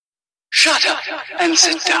Shut up and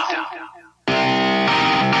sit down.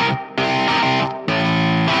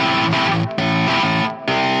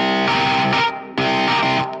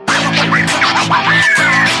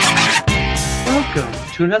 Welcome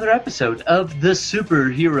to another episode of the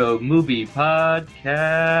Superhero Movie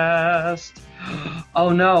Podcast.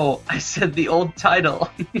 Oh no, I said the old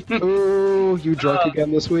title. Ooh, you drunk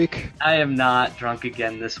again this week? I am not drunk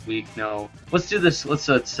again this week, no. Let's do this. Let's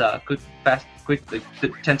quick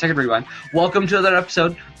 10-second rewind. Welcome to another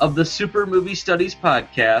episode of the Super Movie Studies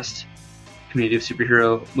Podcast. Community of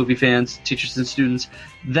superhero movie fans, teachers and students.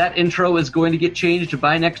 That intro is going to get changed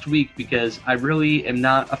by next week because I really am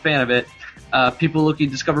not a fan of it. People looking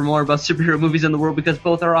to discover more about superhero movies in the world because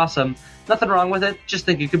both are awesome. Nothing wrong with it, just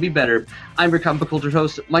think it could be better. I'm your comic book culture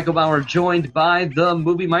host, Michael Bauer, joined by the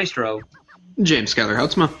movie maestro, James Schuyler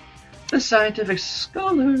Houtsma, the scientific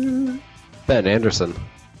scholar, Ben Anderson.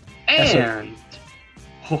 And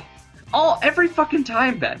every fucking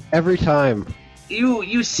time, Ben. Every time.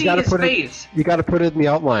 You see his face. You got to put it in the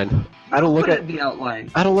outline. I don't look at the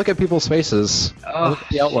outline. I don't look at people's faces. I look at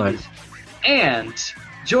the outline. Geez. And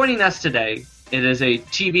joining us today, it is a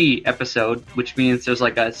TV episode, which means there's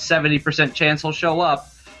like a 70% chance he'll show up.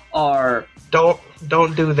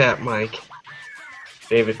 Don't do that, Mike.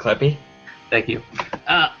 David Kleppe. Thank you.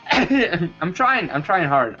 I'm trying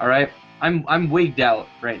hard. All right. I'm wigged out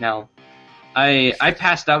right now. I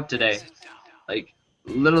passed out today. Like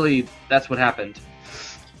literally, that's what happened.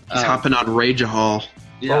 He's hopping on Rage-A-Hall.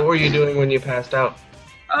 Yeah. What were you doing when you passed out?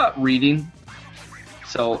 Reading.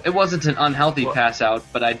 So it wasn't an unhealthy pass out,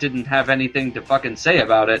 but I didn't have anything to fucking say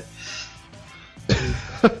about it.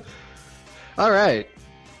 All right.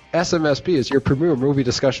 SMSP is your premier movie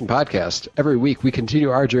discussion podcast. Every week, we continue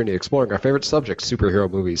our journey exploring our favorite subjects,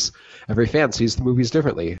 superhero movies. Every fan sees the movies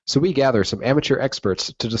differently, so we gather some amateur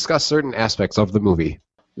experts to discuss certain aspects of the movie.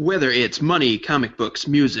 Whether it's money, comic books,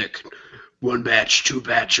 music, one batch, two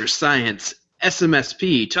batch, or science,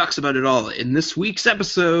 SMSP talks about it all in this week's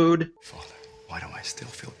episode. Father, why do I still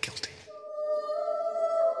feel guilty?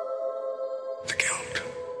 The guilt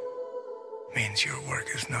means your work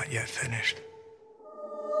is not yet finished.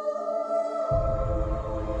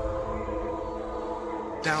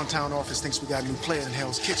 Downtown office thinks we got a new player in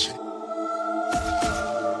Hell's Kitchen.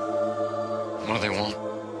 What do they want?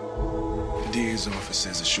 The DA's office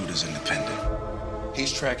says the shooter's independent.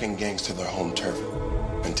 He's tracking gangs to their home turf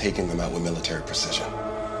and taking them out with military precision.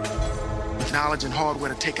 With knowledge and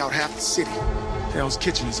hardware to take out half the city, Hell's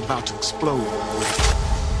Kitchen is about to explode.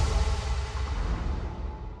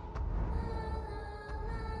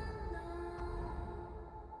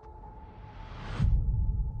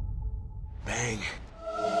 Bang.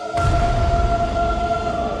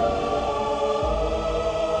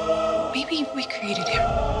 Maybe we created him.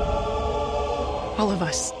 All of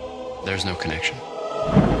us. There's no connection.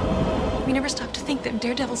 We never stopped to think that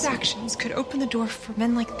Daredevil's actions could open the door for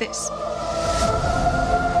men like this.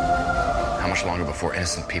 How much longer before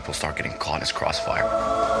innocent people start getting caught in his crossfire?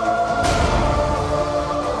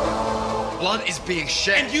 Blood is being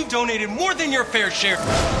shed. And you've donated more than your fair share.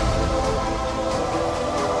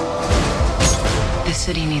 The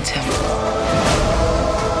city needs him.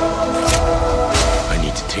 I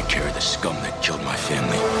need to take care of the scum that killed my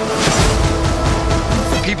family.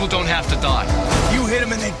 People don't have to die. You hit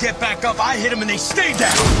them and they get back up. I hit them and they stay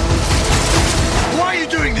down. Why are you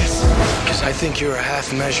doing this? Because I think you're a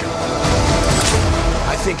half measure.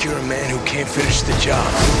 I think you're a man who can't finish the job.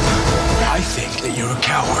 I think that you're a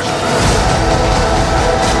coward.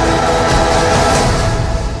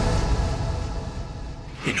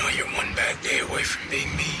 You know, you're one bad day away from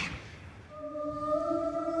being me.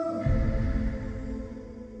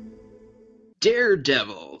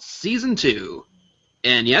 Daredevil, Season 2.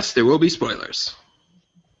 And yes, there will be spoilers.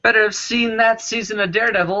 Better have seen that season of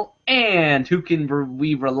Daredevil, and who can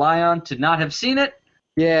we rely on to not have seen it?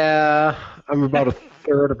 Yeah, I'm about a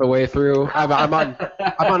third of the way through. I'm on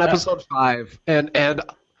episode 5, and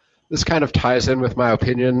this kind of ties in with my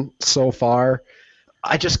opinion so far.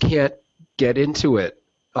 I just can't get into it.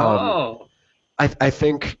 I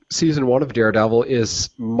think season 1 of Daredevil is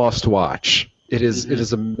must watch. It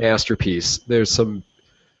is a masterpiece. There's some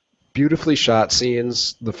beautifully shot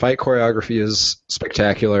scenes. The fight choreography is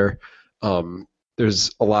spectacular.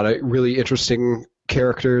 There's a lot of really interesting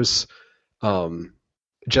characters.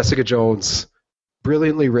 Jessica Jones,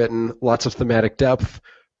 brilliantly written, lots of thematic depth,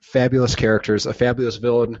 fabulous characters, a fabulous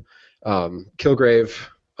villain. Kilgrave,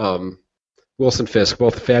 Wilson Fisk,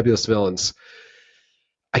 both fabulous villains.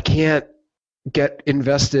 I can't get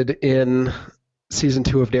invested in season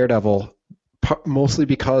 2 of Daredevil, mostly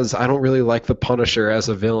because I don't really like the Punisher as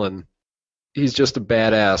a villain. He's just a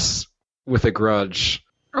badass with a grudge.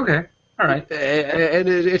 Okay, all right. And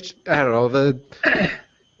it's I don't know.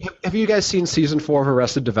 Have you guys seen season 4 of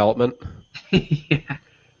Arrested Development? Yeah.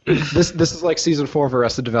 This is like season 4 of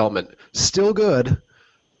Arrested Development. Still good,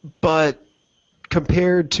 but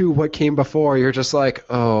compared to what came before, you're just like,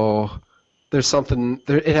 oh, there's something.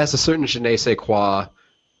 It has a certain je ne sais quoi,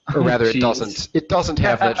 or rather, it doesn't. It doesn't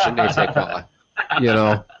have that je ne sais quoi, you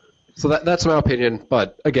know. So that's my opinion.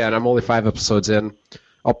 But again, I'm only 5 episodes in.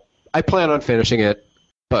 I plan on finishing it,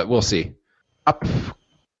 but we'll see.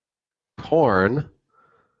 Popcorn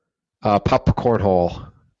hole.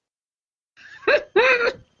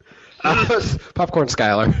 Popcorn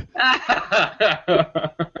Skylar.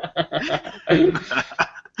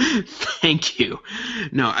 Thank you.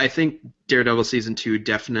 No, I think Daredevil Season 2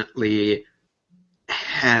 definitely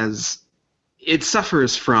it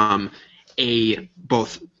suffers from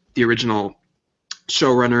both the original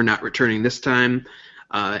showrunner not returning this time,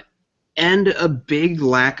 and a big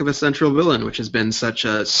lack of a central villain, which has been such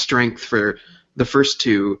a strength for the first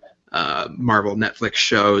 2 Marvel Netflix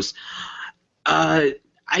shows.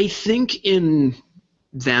 I think in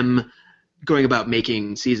them going about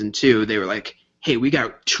making Season 2, they were like, hey, we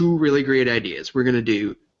got 2 really great ideas. We're going to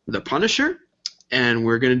do The Punisher, and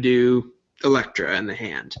we're going to do Elektra and the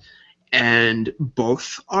Hand. And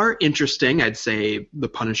both are interesting. I'd say The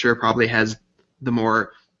Punisher probably has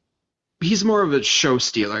he's more of a show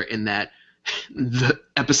stealer in that the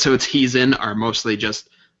episodes he's in are mostly just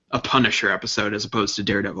a Punisher episode as opposed to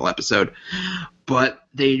Daredevil episode. But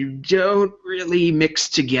they don't really mix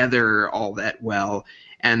together all that well.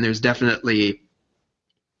 And there's definitely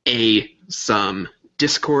some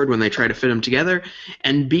discord when they try to fit them together,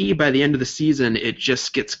 and B, by the end of the season, it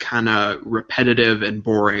just gets kind of repetitive and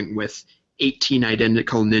boring with 18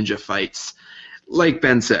 identical ninja fights. Like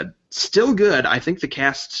Ben said, still good. I think the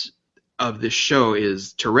cast of this show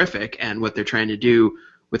is terrific, and what they're trying to do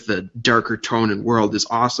with the darker tone and world is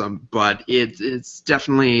awesome, but it's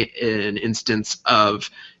definitely an instance of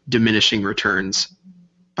diminishing returns.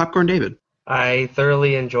 Popcorn David. I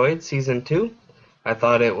thoroughly enjoyed Season 2. I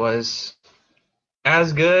thought it was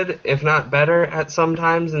as good, if not better, at some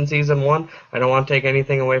times than Season 1. I don't want to take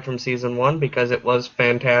anything away from Season 1 because it was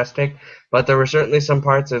fantastic, but there were certainly some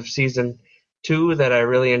parts of Season 2 that I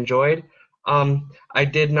really enjoyed. I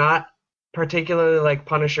did not particularly like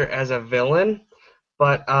Punisher as a villain,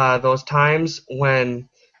 but those times when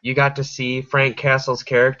you got to see Frank Castle's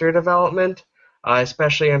character development,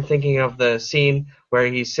 especially I'm thinking of the scene where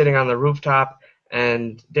he's sitting on the rooftop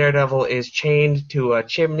and Daredevil is chained to a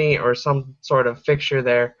chimney or some sort of fixture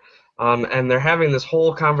there, and they're having this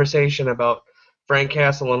whole conversation about Frank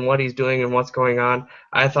Castle and what he's doing and what's going on.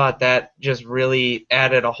 I thought that just really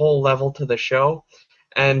added a whole level to the show.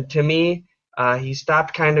 And to me, he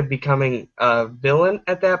stopped kind of becoming a villain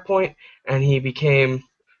at that point, and he became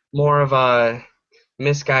more of a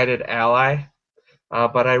misguided ally.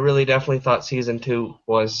 But I really definitely thought Season 2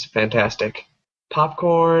 was fantastic.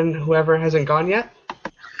 Popcorn, whoever hasn't gone yet?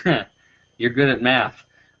 You're good at math.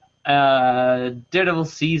 Daredevil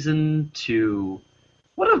Season 2.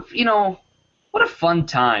 What a fun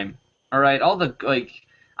time. All right,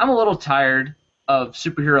 I'm a little tired of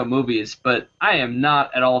superhero movies, but I am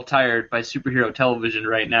not at all tired by superhero television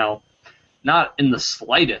right now. Not in the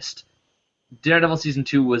slightest. Daredevil Season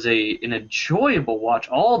 2 was an enjoyable watch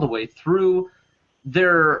all the way through.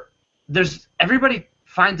 There's everybody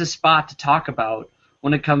finds a spot to talk about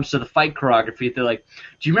when it comes to the fight choreography. They're like,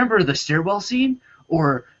 do you remember the stairwell scene?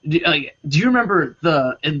 Or do you remember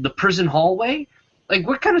in the prison hallway? Like,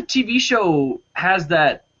 what kind of TV show has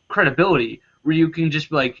that credibility where you can just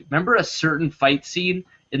be like, remember a certain fight scene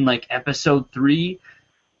in like episode 3?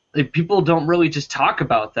 Like, people don't really just talk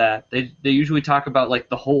about that. They usually talk about like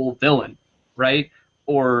the whole villain, right?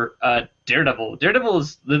 Or Daredevil. Daredevil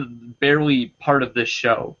is barely part of this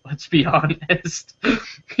show, let's be honest.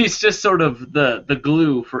 He's just sort of the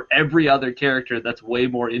glue for every other character that's way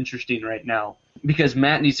more interesting right now. Because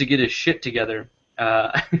Matt needs to get his shit together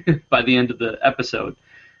by the end of the episode.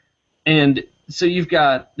 And so you've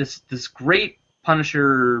got this great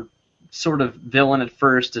Punisher sort of villain at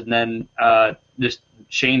first, and then this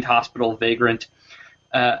chained hospital vagrant.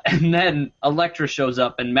 And then Elektra shows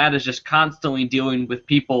up, and Matt is just constantly dealing with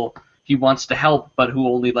people he wants to help, but who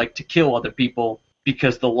only like to kill other people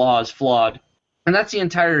because the law is flawed. And that's the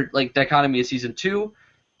entire dichotomy of Season 2.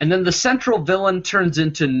 And then the central villain turns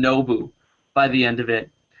into Nobu by the end of it.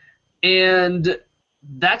 And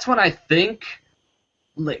that's when I think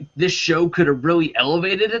this show could have really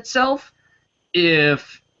elevated itself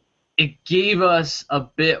if it gave us a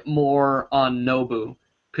bit more on Nobu.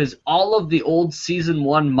 Because all of the old Season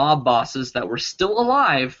 1 mob bosses that were still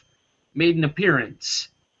alive made an appearance.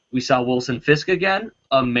 We saw Wilson Fisk again.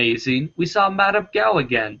 Amazing. We saw Madame Gao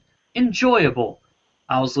again. Enjoyable.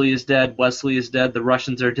 Owsley is dead. Wesley is dead. The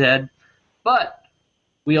Russians are dead. But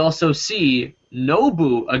we also see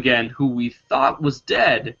Nobu again, who we thought was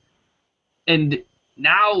dead. And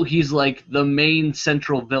now he's like the main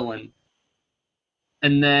central villain.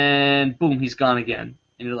 And then, boom, he's gone again.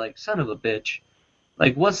 And you're like, son of a bitch.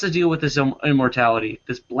 Like, what's the deal with this immortality,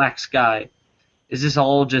 this black sky? Is this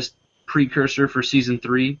all just precursor for Season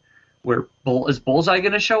 3? Where is Bullseye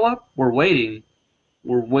going to show up? We're waiting.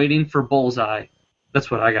 We're waiting for Bullseye. That's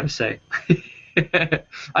what I got to say.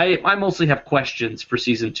 I mostly have questions for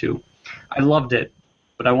Season 2. I loved it,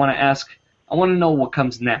 but I want to know what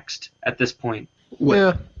comes next at this point.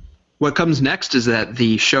 What comes next is that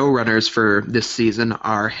the showrunners for this season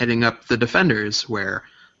are heading up the Defenders, where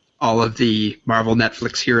all of the Marvel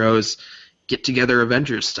Netflix heroes get together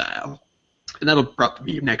Avengers style. And that'll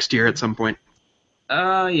probably be next year at some point.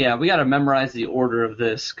 Yeah, we got to memorize the order of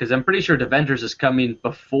this, because I'm pretty sure Defenders is coming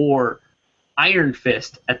before Iron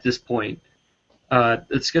Fist at this point.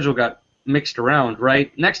 The schedule got mixed around,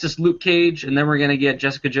 right? Next is Luke Cage, and then we're going to get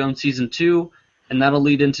Jessica Jones Season 2, and that'll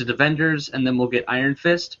lead into Defenders, and then we'll get Iron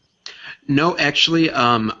Fist. No, actually,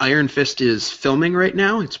 Iron Fist is filming right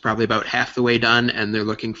now. It's probably about half the way done, and they're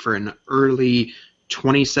looking for an early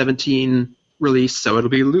 2017 release, so it'll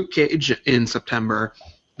be Luke Cage in September,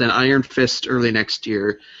 then Iron Fist early next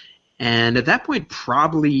year, and at that point,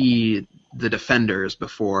 probably the Defenders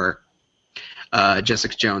before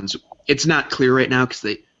Jessica Jones. It's not clear right now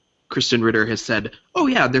because Kristen Ritter has said, "Oh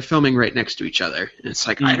yeah, they're filming right next to each other," and it's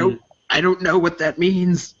like I don't know what that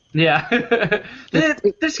means. Yeah,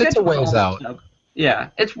 it's a ways out. Yeah,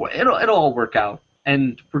 it'll all work out,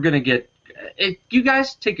 and we're gonna get it. You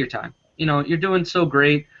guys take your time. You know, you're doing so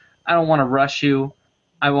great. I don't want to rush you.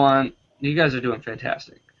 You guys are doing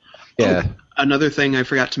fantastic. Yeah. Oh, another thing I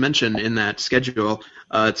forgot to mention in that schedule,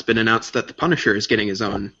 it's been announced that The Punisher is getting his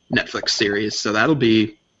own Netflix series, so that'll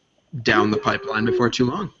be down the pipeline before too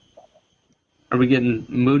long. Are we getting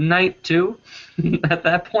Moon Knight too at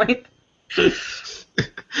that point?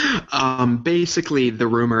 Basically, the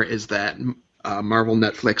rumor is that Marvel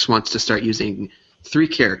Netflix wants to start using 3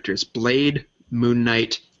 characters: Blade, Moon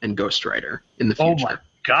Knight, and Ghost Rider in the future. Oh my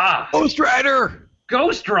god! Ghost Rider!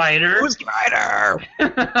 Ghost Rider! Ghost Rider!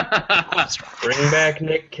 Bring back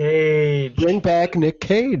Nick Cage. Bring back Nick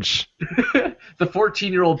Cage. The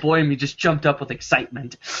 14-year-old boy in me just jumped up with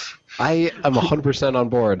excitement. I am 100% on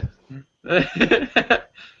board.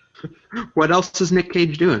 What else is Nick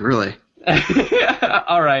Cage doing, really?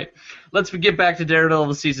 All right, let's get back to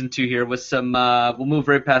Daredevil Season 2 here with some, we'll move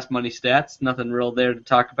right past money stats, nothing real there to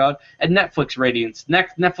talk about, and Netflix ratings.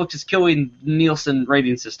 Netflix is killing the Nielsen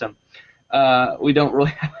rating system. We don't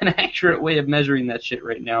really have an accurate way of measuring that shit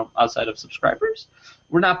right now outside of subscribers.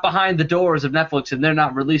 We're not behind the doors of Netflix, and they're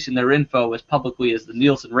not releasing their info as publicly as the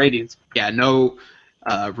Nielsen ratings. Yeah, no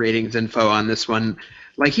ratings info on this one.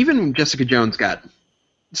 Like, even Jessica Jones got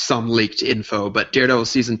some leaked info, but Daredevil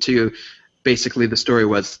Season 2, basically the story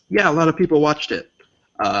was, yeah, a lot of people watched it.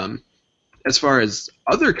 As far as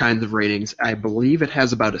other kinds of ratings, I believe it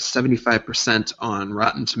has about a 75% on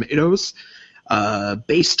Rotten Tomatoes,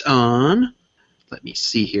 based on, let me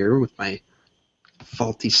see here with my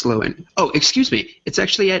faulty slow in. Oh, excuse me, it's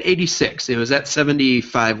actually at 86. It was at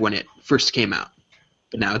 75 when it first came out,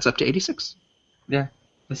 but now it's up to 86. Yeah,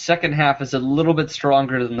 the second half is a little bit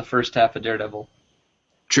stronger than the first half of Daredevil.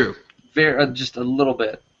 True. Just a little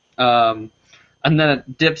bit. And then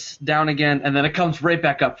it dips down again, and then it comes right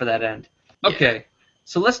back up for that end. Okay, yeah.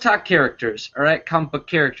 So let's talk characters, all right? Comic book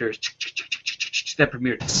characters that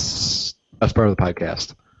premiered. That's part of the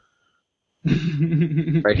podcast.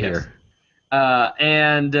 Right here.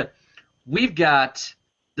 And we've got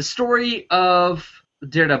the story of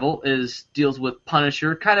Daredevil deals with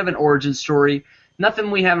Punisher, kind of an origin story.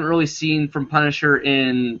 Nothing we haven't really seen from Punisher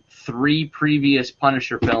in 3 previous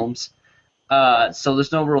Punisher films. So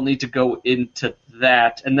there's no real need to go into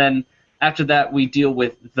that. And then after that, we deal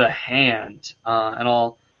with the Hand.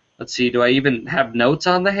 Let's see, do I even have notes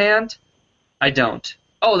on the Hand? I don't.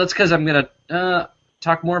 Oh, that's because I'm going to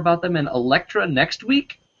talk more about them in Elektra next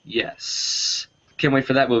week? Yes. Can't wait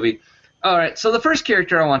for that movie. All right, so the first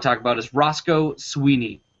character I want to talk about is Roscoe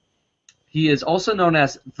Sweeney. He is also known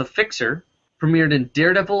as The Fixer, premiered in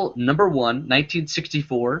Daredevil #1,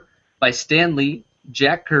 1964, by Stan Lee,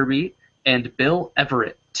 Jack Kirby, and Bill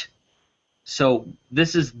Everett. So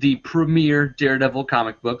this is the premier Daredevil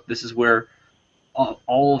comic book. This is where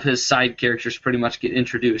all of his side characters pretty much get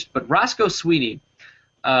introduced. But Roscoe Sweeney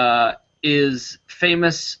is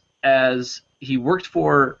famous as he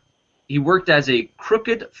he worked as a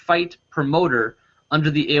crooked fight promoter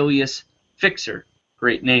under the alias Fixer.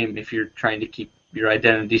 Great name if you're trying to keep your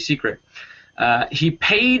identity secret. He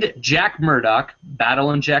paid Jack Murdoch,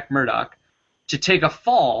 Battle and Jack Murdoch, to take a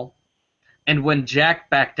fall, and when Jack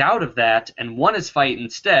backed out of that and won his fight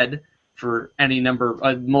instead, for any number,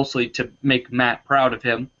 mostly to make Matt proud of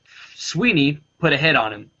him, Sweeney put a hit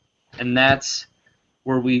on him, and that's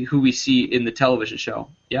who we see in the television show.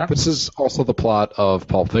 Yeah. This is also the plot of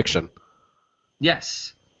Pulp Fiction.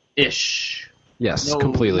 Yes, ish. Yes,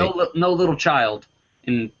 completely. No little child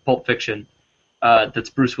in Pulp Fiction. That's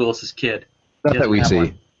Bruce Willis's kid. Not that we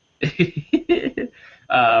see.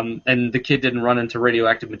 And the kid didn't run into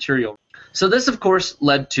radioactive material. So this, of course,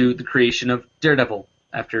 led to the creation of Daredevil.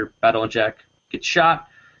 After Battle and Jack gets shot,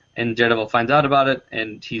 and Daredevil finds out about it,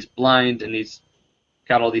 and he's blind, and he's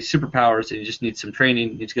got all these superpowers, and he just needs some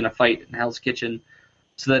training. He's going to fight in Hell's Kitchen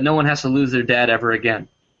so that no one has to lose their dad ever again.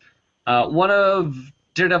 One of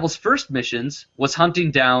Daredevil's first missions was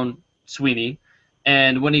hunting down Sweeney,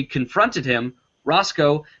 and when he confronted him,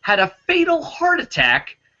 Roscoe had a fatal heart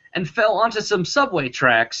attack and fell onto some subway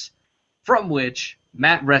tracks, from which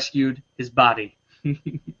Matt rescued his body.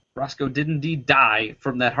 Roscoe did indeed die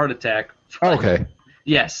from that heart attack. Okay.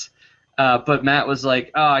 Yes. But Matt was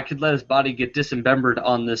like, oh, I could let his body get dismembered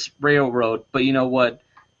on this railroad, but you know what?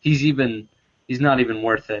 He's not even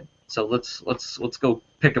worth it. So let's go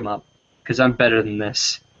pick him up, because I'm better than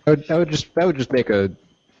this. That would just make a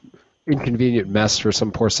inconvenient mess for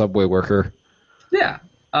some poor subway worker. Yeah.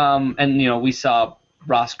 And we saw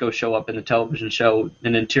Roscoe show up in the television show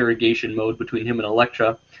in interrogation mode between him and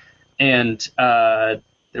Elektra, and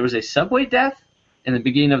there was a subway death in the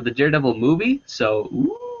beginning of the Daredevil movie, so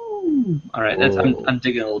ooh. All right, I'm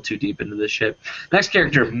digging a little too deep into this shit. Next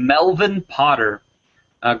character, Melvin Potter.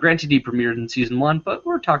 Granted, he premiered in Season 1, but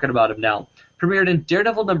we're talking about him now. Premiered in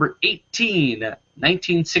Daredevil number 18,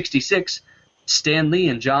 1966, Stan Lee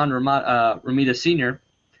and John Romita Sr.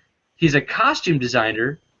 He's a costume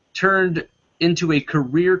designer turned into a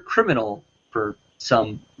career criminal for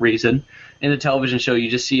some reason. In the television show, you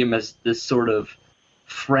just see him as this sort of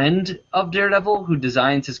friend of Daredevil who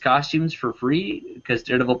designs his costumes for free because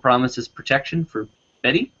Daredevil promises protection for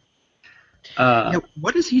Betty.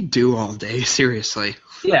 What does he do all day, seriously?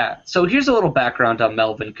 Yeah, so here's a little background on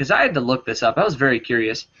Melvin, because I had to look this up. I was very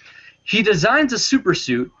curious. He designs a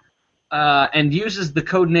supersuit and uses the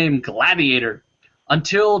codename Gladiator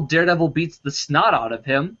until Daredevil beats the snot out of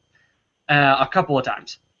him a couple of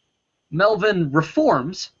times. Melvin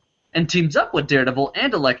reforms and teams up with Daredevil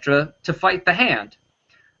and Elektra to fight the Hand,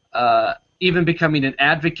 even becoming an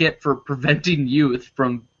advocate for preventing youth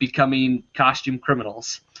from becoming costume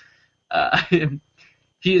criminals.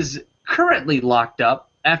 He is currently locked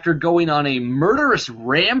up after going on a murderous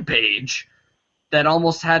rampage that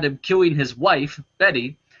almost had him killing his wife,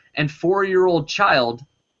 Betty, and 4-year-old child,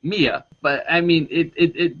 Mia. But, I mean,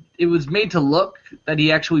 it was made to look that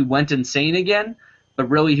he actually went insane again, but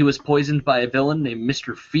really he was poisoned by a villain named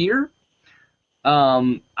Mr. Fear.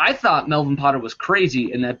 I thought Melvin Potter was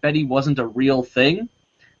crazy and that Betty wasn't a real thing,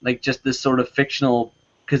 like just this sort of fictional,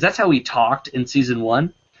 because that's how he talked in Season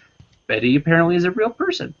 1. Betty apparently is a real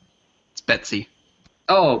person. It's Betsy.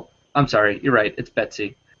 Oh, I'm sorry. You're right. It's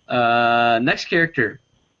Betsy. Next character,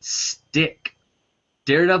 Stick.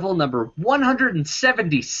 Daredevil number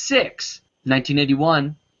 176,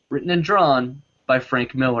 1981, written and drawn by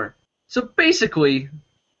Frank Miller. So basically,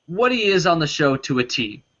 what he is on the show to a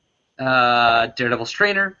T. Daredevil's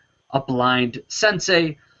trainer, a blind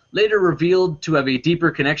sensei, later revealed to have a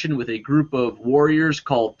deeper connection with a group of warriors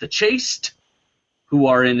called the Chaste, who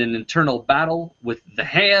are in an internal battle with the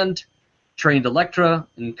Hand, trained Elektra,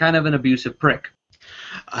 and kind of an abusive prick.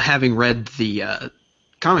 Having read the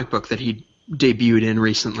comic book that he debuted in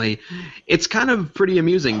recently, it's kind of pretty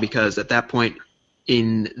amusing because at that point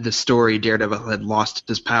in the story, Daredevil had lost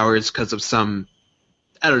his powers because of some,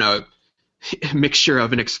 I don't know, mixture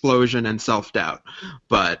of an explosion and self-doubt.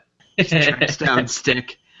 But he tracks down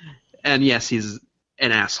Stick, and yes, he's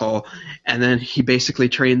an asshole, and then he basically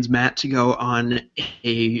trains Matt to go on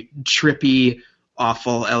a trippy,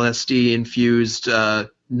 awful LSD-infused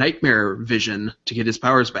nightmare vision to get his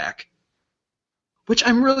powers back, which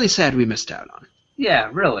I'm really sad we missed out on. Yeah,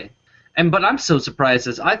 really. But I'm so surprised,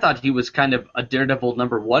 as I thought he was kind of a Daredevil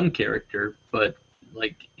number 1 character, but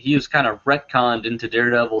like he was kind of retconned into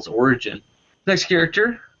Daredevil's origin. Next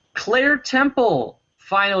character, Claire Temple.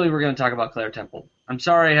 Finally, we're going to talk about Claire Temple. I'm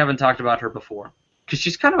sorry I haven't talked about her before, because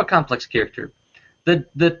she's kind of a complex character.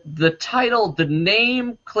 The title, the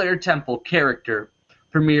name Claire Temple character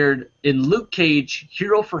premiered in Luke Cage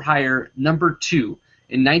Hero for Hire number 2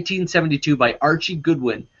 in 1972 by Archie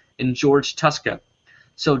Goodwin in George Tuska.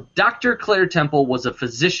 So Dr. Claire Temple was a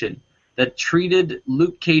physician that treated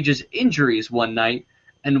Luke Cage's injuries one night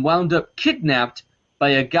and wound up kidnapped by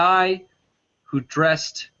a guy who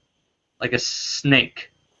dressed like a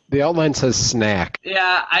snake. The outline says snack.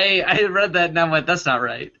 Yeah, I read that and I went, that's not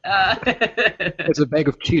right. It's a bag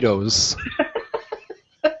of Cheetos.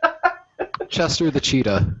 Chester the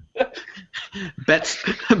cheetah.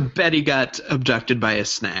 Betty got abducted by a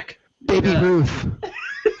snack. Baby Ruth.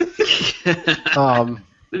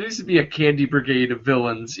 There needs to be a Candy Brigade of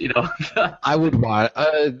villains, you know. I would watch.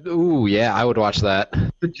 I would watch that.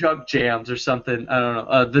 The Junk Jams or something. I don't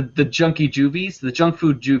know. The Junky Juvies, the junk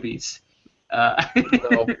food Juvies.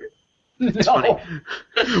 No. It's funny.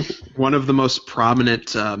 One of the most prominent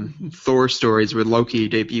Thor stories where Loki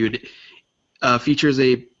debuted features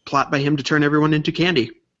a plot by him to turn everyone into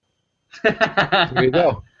candy. There you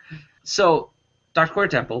go. So, Dr. Claire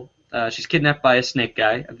Temple, she's kidnapped by a snake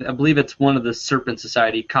guy. I believe it's one of the Serpent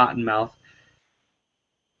Society, Cottonmouth.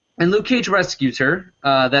 And Luke Cage rescues her.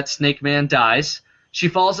 That snake man dies. She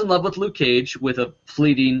falls in love with Luke Cage with a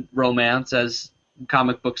fleeting romance, as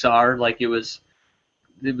comic books are. Like, it was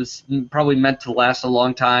probably meant to last a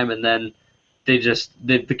long time, and then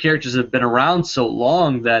the characters have been around so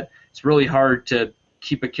long that it's really hard to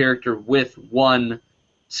keep a character with one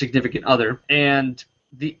significant other. And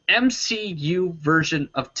the MCU version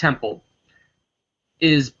of Temple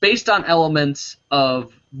is based on elements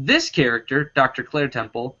of this character, Dr. Claire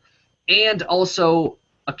Temple, and also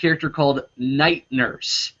a character called Night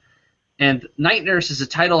Nurse. And Night Nurse is a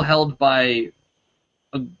title held by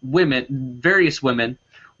various women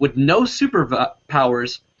with no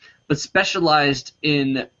superpowers, but specialized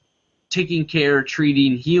in taking care,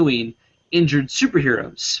 treating, healing injured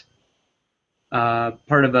superheroes.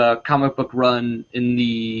 Part of a comic book run in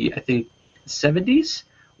the, I think, 70s,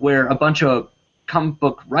 where a bunch of comic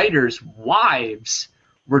book writers' wives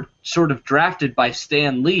were sort of drafted by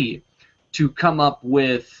Stan Lee to come up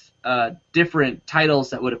with different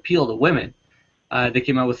titles that would appeal to women. They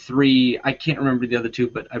came out with 3. I can't remember the other 2,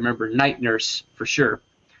 but I remember Night Nurse for sure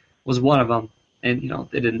was one of them. And,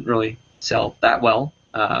 they didn't really sell that well.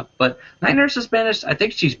 But Night Nurse has managed, I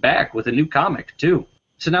think she's back with a new comic, too.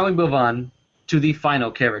 So now we move on to the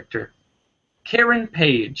final character, Karen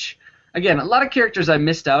Page. Again, a lot of characters I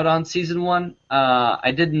missed out on season 1.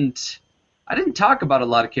 I didn't talk about a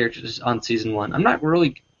lot of characters on season 1. I'm not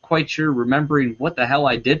really quite sure remembering what the hell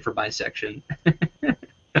I did for my section.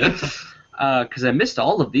 Because I missed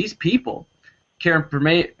all of these people. Karen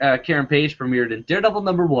Page premiered in Daredevil #1,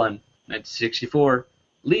 1964,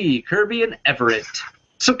 Lee, Kirby, and Everett.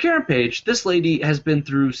 So Karen Page, this lady has been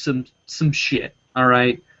through some shit, all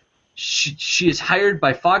right? She is hired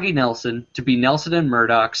by Foggy Nelson to be Nelson and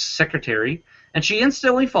Murdoch's secretary, and she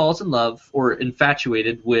instantly falls in love or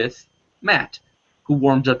infatuated with Matt, who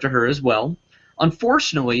warms up to her as well.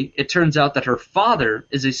 Unfortunately, it turns out that her father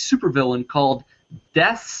is a supervillain called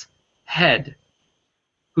Death's Head,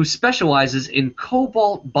 who specializes in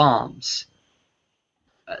cobalt bombs.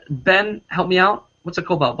 Ben, help me out. What's a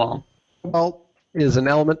cobalt bomb? Cobalt is an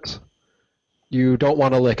element. You don't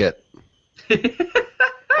want to lick it.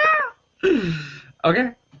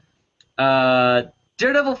 Okay.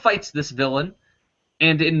 Daredevil fights this villain,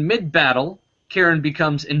 and in mid-battle, Karen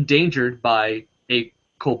becomes endangered by a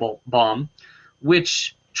cobalt bomb,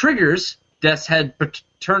 which triggers Death's Head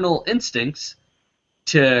paternal instincts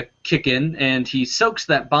to kick in, and he soaks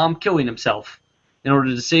that bomb, killing himself in order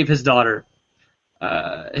to save his daughter.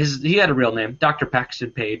 He had a real name, Dr.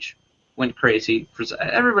 Paxton Page. Went crazy.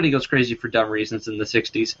 Everybody goes crazy for dumb reasons in the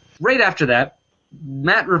 60s. Right after that,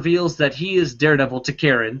 Matt reveals that he is Daredevil to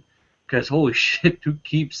Karen, because holy shit, who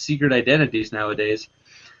keeps secret identities nowadays?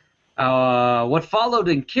 What followed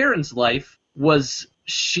in Karen's life was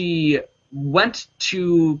she went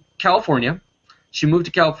to California. She moved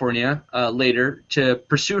to California later to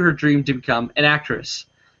pursue her dream to become an actress.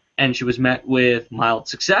 And she was met with mild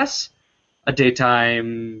success, a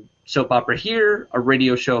daytime soap opera here, a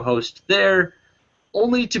radio show host there,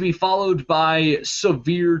 only to be followed by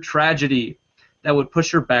severe tragedy that would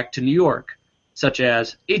push her back to New York, such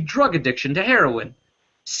as a drug addiction to heroin,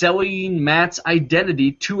 selling Matt's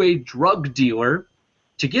identity to a drug dealer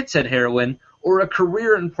to get said heroin, or a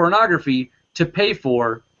career in pornography to pay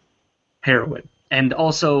for heroin. And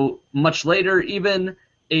also, much later, even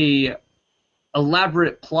a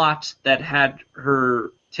elaborate plot that had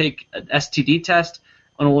her take an STD test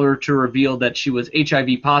in order to reveal that she was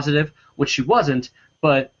HIV positive, which she wasn't,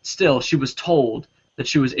 but still, she was told that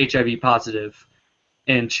she was HIV positive,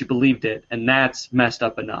 and she believed it, and that's messed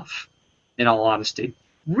up enough, in all honesty.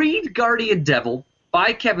 Read Guardian Devil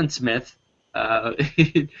by Kevin Smith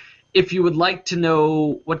if you would like to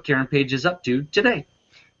know what Karen Page is up to today.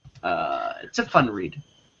 It's a fun read.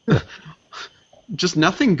 Just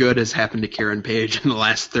nothing good has happened to Karen Page in the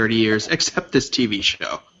last 30 years except this TV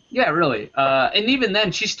show. Yeah, really. And even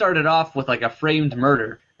then, she started off with like a framed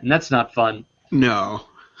murder, and that's not fun. No.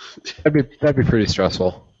 That'd be pretty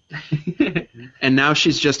stressful. And now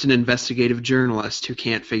she's just an investigative journalist who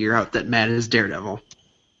can't figure out that Matt is Daredevil.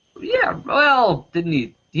 Yeah, well, didn't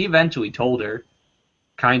he? He eventually told her.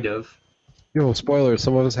 Kind of. Yo, spoilers,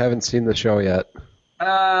 some of us haven't seen the show yet.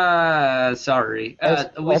 Sorry.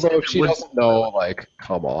 Although if she doesn't know, like,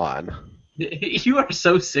 come on. You are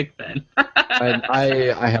so sick, Ben.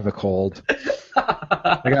 I have a cold.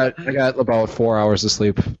 I got about 4 hours of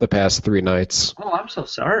sleep the past 3 nights. Oh, I'm so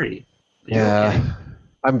sorry. Yeah, okay?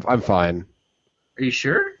 I'm fine. Are you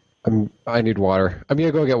sure? I need water. I'm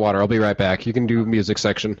gonna go get water. I'll be right back. You can do music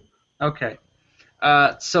section. Okay.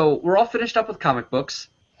 So we're all finished up with comic books.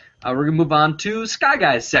 We're gonna move on to Sky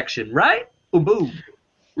Guys section, right? Boom, boom.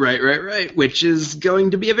 Right. Which is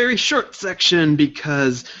going to be a very short section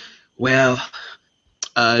because, well,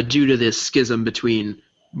 due to this schism between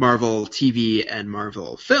Marvel TV and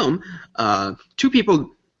Marvel Film, two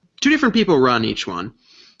different people run each one,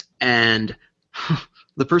 and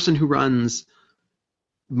the person who runs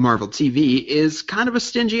Marvel TV is kind of a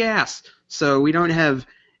stingy ass. So we don't have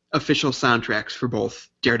official soundtracks for both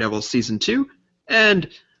Daredevil Season 2 and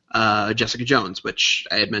Jessica Jones, which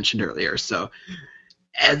I had mentioned earlier. So,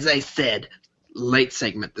 as I said, late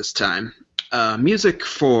segment this time. Music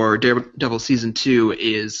for Daredevil Season 2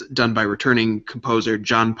 is done by returning composer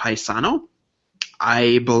John Paisano.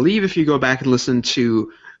 I believe if you go back and listen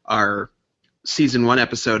to our Season 1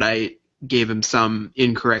 episode, I gave him some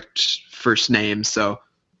incorrect first name, so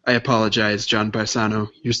I apologize, John Paisano.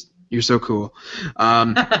 You're so cool.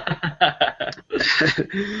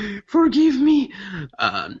 Forgive me.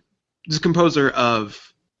 He's a composer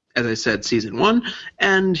of, as I said, Season 1,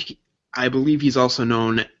 and I believe he's also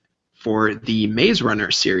known for the Maze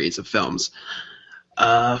Runner series of films.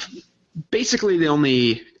 Basically, the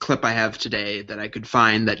only clip I have today that I could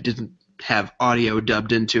find that didn't have audio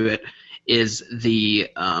dubbed into it is the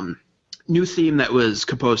new theme that was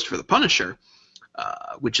composed for The Punisher,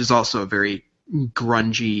 which is also a very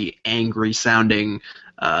grungy, angry-sounding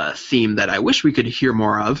theme that I wish we could hear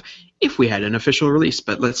more of if we had an official release.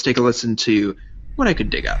 But let's take a listen to what I could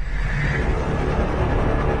dig up.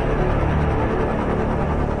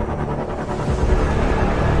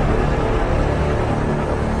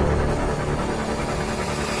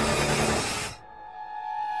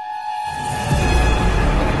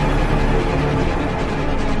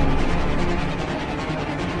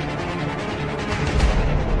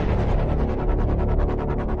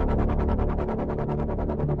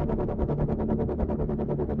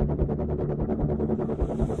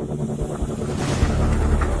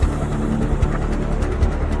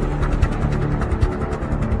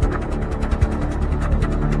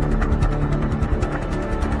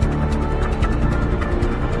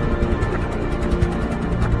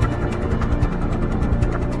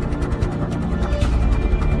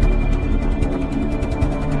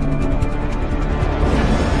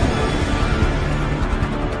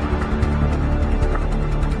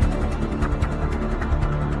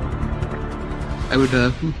 I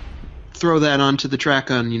would throw that onto the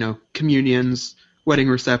track on, communions, wedding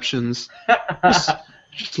receptions.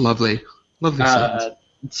 Just lovely songs.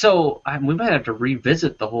 So we might have to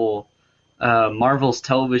revisit the whole Marvel's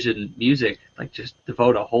television music, like just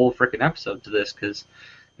devote a whole freaking episode to this, because,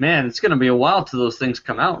 man, it's going to be a while till those things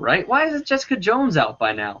come out, right? Why isn't Jessica Jones out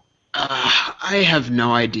by now? I have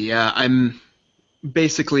no idea.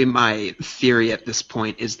 Basically, my theory at this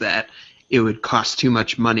point is that it would cost too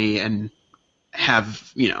much money and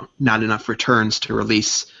have not enough returns to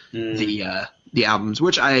release the albums,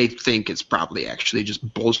 which I think is probably actually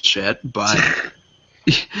just bullshit. But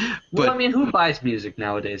well, I mean, who buys music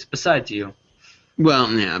nowadays besides you? Well,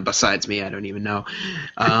 yeah, besides me, I don't even know.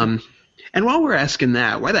 And while we're asking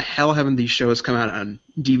that, why the hell haven't these shows come out on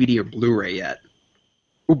DVD or Blu-ray yet?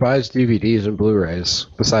 Who buys DVDs and Blu-rays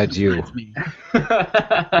besides you?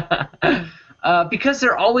 Because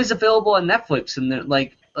they're always available on Netflix, and they're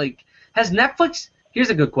like. Has Netflix... Here's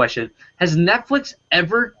a good question. Has Netflix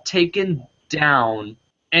ever taken down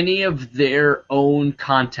any of their own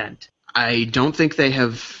content? I don't think they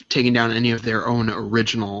have taken down any of their own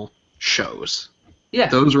original shows. Yeah.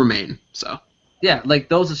 Those remain, so. Yeah, like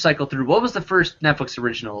those have cycled through. What was the first Netflix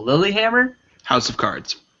original? Lilyhammer? House of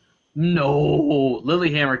Cards. No.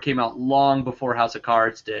 Lilyhammer came out long before House of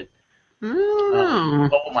Cards did.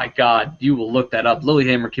 Oh my God. You will look that up.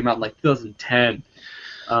 Lilyhammer came out in like 2010.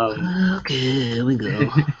 Okay, here we go.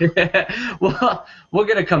 Well, we're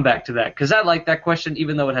going to come back to that because I like that question,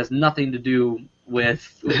 even though it has nothing to do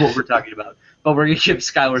with what we're talking about. But we're going to give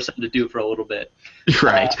Skylar something to do for a little bit.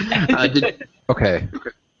 Right. Okay.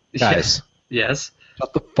 Guys. Yes.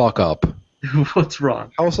 Shut the fuck up. What's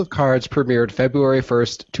wrong? House of Cards premiered February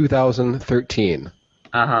 1st, 2013.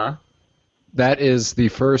 Uh-huh. That is the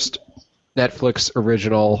first Netflix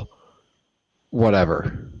original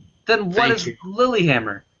whatever. Then what is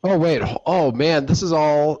Lilyhammer? Oh, wait. Oh, man. This is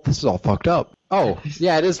all fucked up. Oh,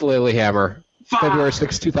 yeah, it is Lilyhammer. February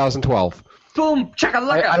 6th, 2012. Boom!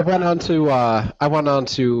 Chakalaka! I went on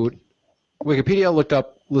to Wikipedia, looked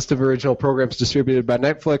up list of original programs distributed by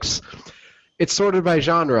Netflix. It's sorted by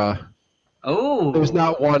genre. Oh. There's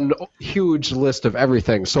not one huge list of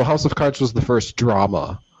everything. So House of Cards was the first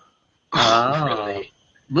drama. Oh. Really?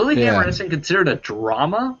 Lilyhammer isn't considered a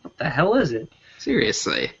drama? What the hell is it?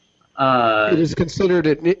 Seriously. It is considered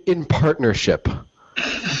in partnership.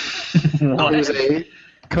 What?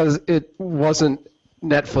 Because it wasn't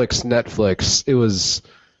Netflix. It was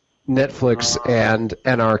Netflix and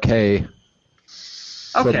NRK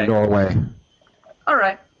from Norway. All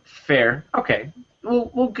right. Fair. Okay.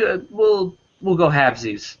 We'll go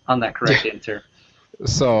halvesies on that correct answer.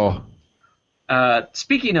 So,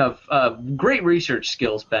 speaking of great research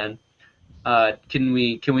skills, Ben, can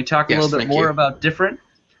we talk a little bit more about different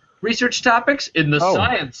research topics in the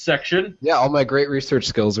science section? Yeah, all my great research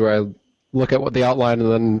skills where I look at what the outline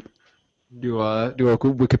and then do a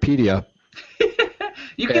Wikipedia.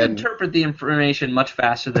 You can interpret the information much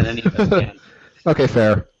faster than any of us can. Okay,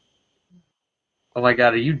 fair. Oh my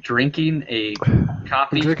god, are you drinking a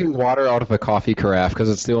coffee? I'm drinking water out of a coffee carafe because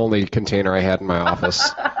it's the only container I had in my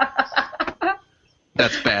office.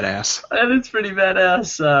 That's badass. That is pretty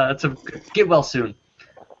badass. Get well soon.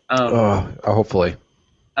 Hopefully.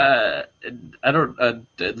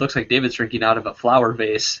 It looks like David's drinking out of a flower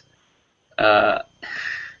vase. Is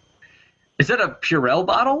that a Purell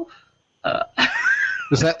bottle?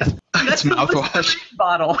 Is that? It's mouthwash.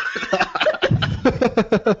 Bottle.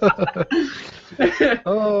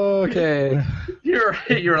 Okay.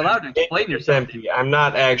 You're allowed to explain It's yourself. empty. I'm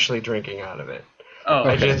not actually drinking out of it. Oh,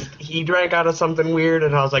 okay. He drank out of something weird,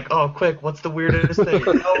 and I was like, oh, quick, what's the weirdest thing?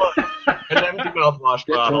 Oh, look, an empty mouthwash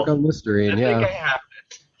Get bottle. drunk on Listerine, I think I have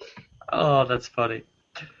it. Oh, that's funny.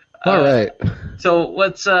 All right. So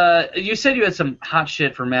what's you said you had some hot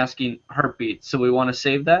shit for masking heartbeats, so we want to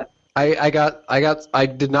save that? I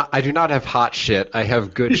do not have hot shit. I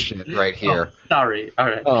have good shit right here. Oh, sorry. All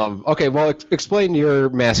right. Okay, well, explain your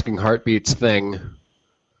masking heartbeats thing.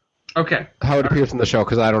 Okay. How it appears in the show,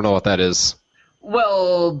 because I don't know what that is.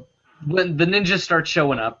 Well, when the ninjas start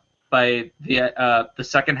showing up by the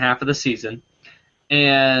second half of the season,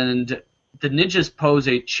 and the ninjas pose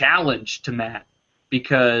a challenge to Matt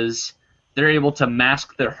because they're able to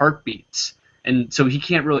mask their heartbeats, and so he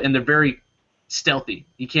can't really, and they're very stealthy.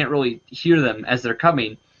 You can't really hear them as they're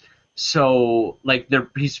coming. So, like,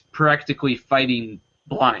 he's practically fighting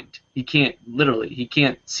blind. He can't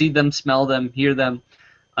see them, smell them, hear them,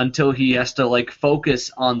 until he has to, like,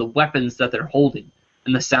 focus on the weapons that they're holding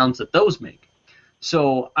and the sounds that those make.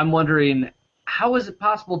 So I'm wondering, how is it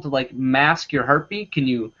possible to, like, mask your heartbeat? Can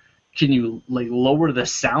you like lower the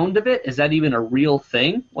sound of it? Is that even a real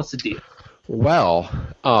thing? What's the deal? Well,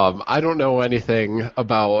 I don't know anything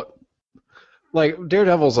about, like,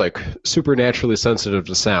 Daredevil's, like, supernaturally sensitive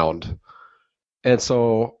to sound. And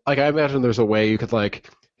so, like, I imagine there's a way you could, like,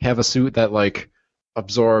 have a suit that, like,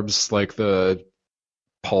 absorbs, like, the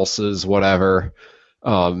pulses, whatever,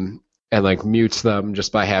 and, like, mutes them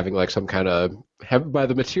just by having, like, some kind of, by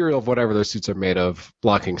the material of whatever their suits are made of,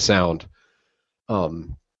 blocking sound.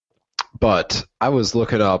 But I was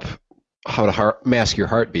looking up how to mask your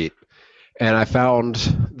heartbeat, and I found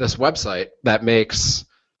this website that makes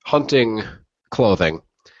hunting clothing.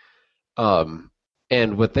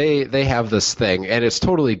 And what they have this thing, and it's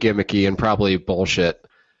totally gimmicky and probably bullshit,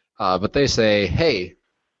 but they say, hey,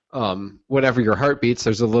 whenever your heart beats,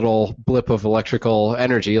 there's a little blip of electrical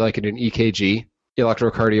energy, like in an EKG,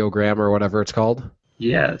 electrocardiogram or whatever it's called.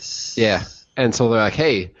 Yes. Yeah. And so they're like,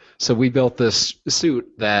 hey, so we built this suit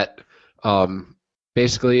that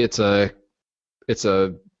basically it's a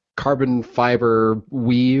carbon fiber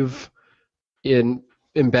weave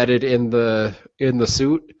embedded in the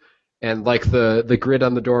suit, and like the grid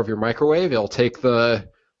on the door of your microwave, it'll take the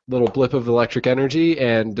little blip of electric energy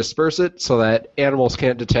and disperse it so that animals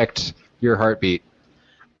can't detect your heartbeat.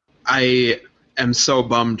 I am so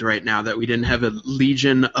bummed right now that we didn't have a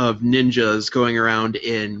legion of ninjas going around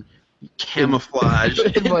in camouflage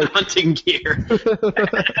and hunting gear.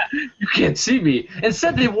 You can't see me.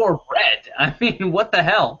 Instead, they wore red. I mean, what the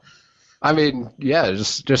hell? I mean, yeah,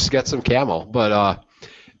 just get some camo. But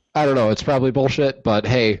I don't know. It's probably bullshit. But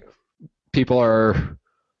hey, people are,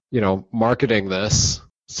 marketing this.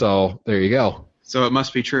 So there you go. So it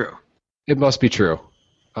must be true. It must be true.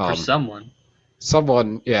 For someone.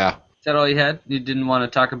 Someone, yeah. Is that all you had? You didn't want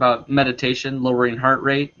to talk about meditation, lowering heart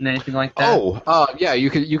rate, and anything like that? Oh, yeah. You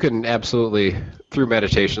can absolutely, through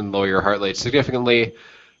meditation, lower your heart rate significantly.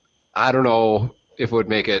 I don't know if it would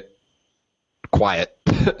make it quiet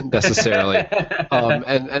necessarily,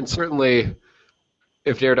 and certainly,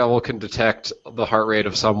 if Daredevil can detect the heart rate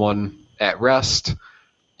of someone at rest,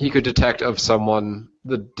 he could detect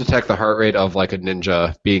the heart rate of like a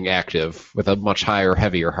ninja being active with a much higher,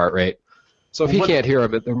 heavier heart rate. So if he can't hear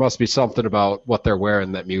them, there must be something about what they're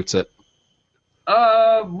wearing that mutes it.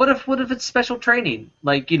 What if it's special training?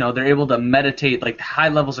 Like, they're able to meditate, like high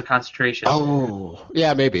levels of concentration. Oh,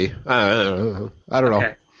 yeah, maybe. I don't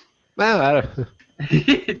know.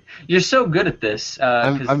 Okay. You're so good at this.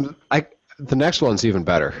 The next one's even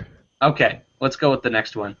better. Okay, let's go with the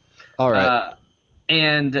next one. All right.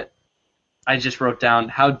 And I just wrote down,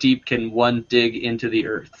 how deep can one dig into the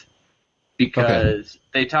earth? Because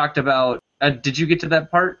they talked about... did you get to that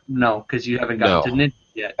part? No, because you haven't gotten to Ninja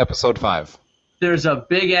yet. Episode 5. There's a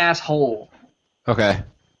big-ass hole. Okay.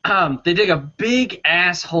 They dig a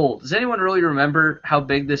big-ass hole. Does anyone really remember how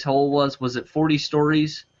big this hole was? Was it 40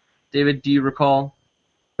 stories? David, do you recall?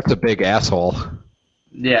 It's a big asshole.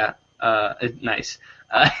 Yeah. Nice.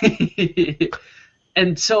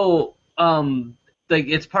 And so...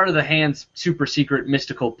 it's part of the Hand's super secret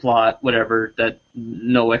mystical plot, whatever, that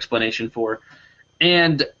no explanation for.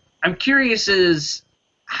 And I'm curious is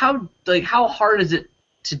how hard is it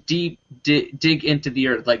to dig into the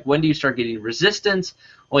earth? Like, when do you start getting resistance?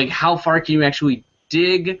 Like, how far can you actually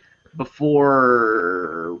dig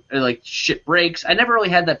before shit breaks? I never really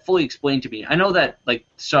had that fully explained to me. I know that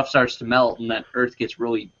stuff starts to melt and that earth gets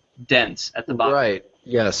really dense at the bottom. Right.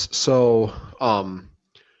 Yes. So,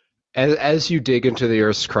 as you dig into the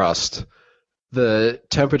Earth's crust, the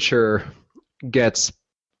temperature gets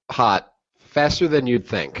hot faster than you'd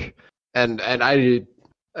think. And I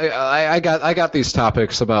got these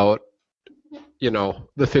topics about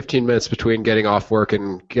the 15 minutes between getting off work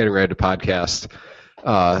and getting ready to podcast.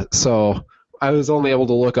 So I was only able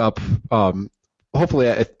to look up. Hopefully,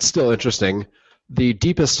 it's still interesting. The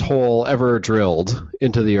deepest hole ever drilled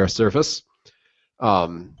into the Earth's surface.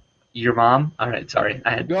 Your mom? All right, sorry.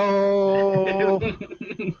 I had go. All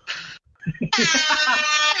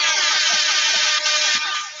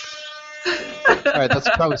right, that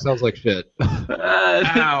probably sounds like shit.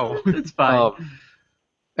 Ow. It's fine.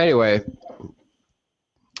 Anyway,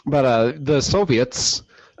 but the Soviets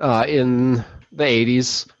in the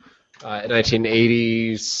 80s,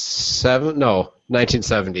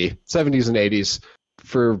 1970, 70s and 80s,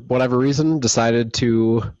 for whatever reason, decided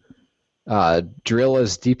to drill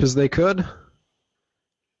as deep as they could,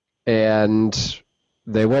 and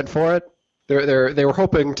they went for it. They were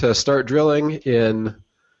hoping to start drilling in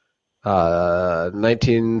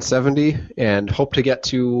 1970 and hope to get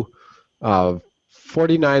to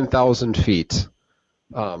 49,000 feet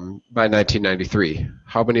by 1993.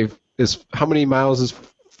 How many miles is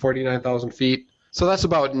 49,000 feet? So that's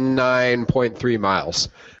about 9.3 miles.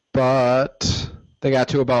 But they got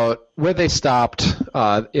to about where they stopped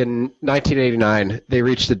in 1989. They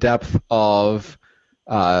reached a depth of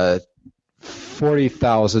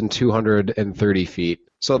 40,230 feet.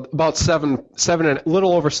 So about a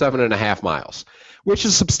little over 7.5 miles, which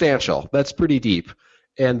is substantial. That's pretty deep.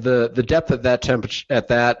 And the depth at that temperature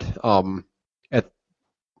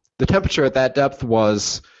the temperature at that depth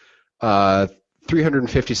was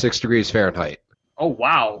 356 degrees Fahrenheit. Oh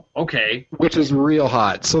wow! Okay. Which is real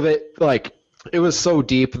hot. So that it was so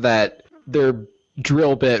deep that their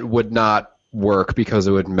drill bit would not work because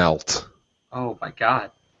it would melt. Oh my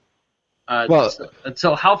god.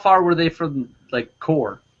 So how far were they from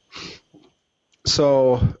core?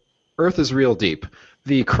 So Earth is real deep.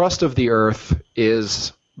 The crust of the Earth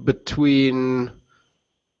is between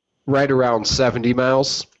right around 70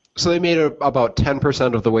 miles. So they made it about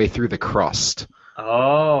 10% of the way through the crust.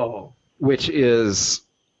 Oh. Which is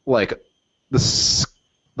like the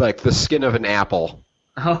skin of an apple.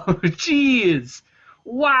 Oh, jeez.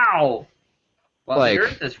 Wow. Well, the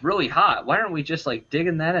Earth is really hot. Why aren't we just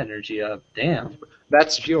digging that energy up? Damn.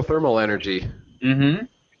 That's geothermal energy. Mm-hmm.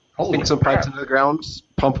 Sink some pipes into the ground,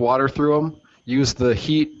 pump water through them, use the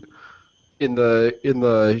heat in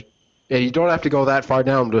the. Yeah, you don't have to go that far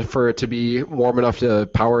down for it to be warm enough to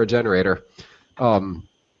power a generator.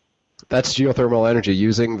 That's geothermal energy,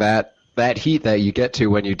 using that heat that you get to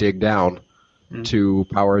when you dig down to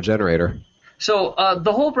power a generator. So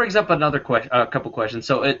the hole brings up another couple questions.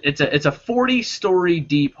 So it's a 40-story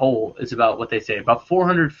deep hole. Is about what they say, about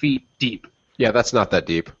 400 feet deep. Yeah, that's not that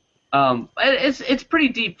deep. It's pretty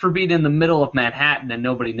deep for being in the middle of Manhattan and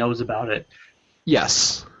nobody knows about it.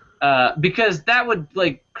 Yes. Because that would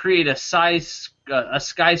like create a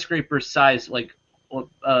skyscraper size, like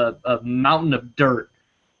a mountain of dirt.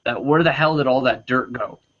 Where the hell did all that dirt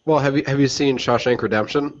go? Well, have you seen Shawshank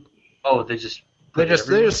Redemption? Oh, they just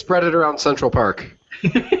spread it around Central Park. They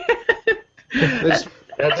just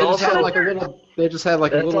had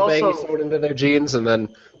like a little baggie thrown into their jeans, and then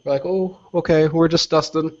we're like, oh, okay, we're just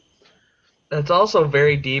dusting. That's also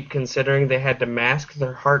very deep, considering they had to mask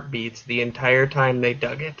their heartbeats the entire time they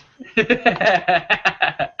dug it.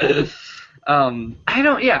 I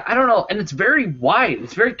don't know, and it's very wide.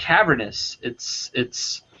 It's very cavernous.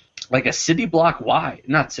 It's like a city block wide.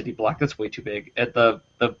 Not city block. That's way too big. At the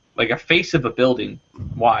like a face of a building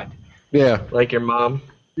wide. Yeah, like your mom.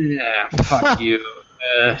 Yeah, fuck you.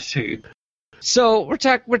 Dude. So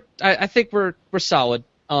I think we're solid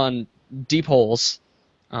on deep holes.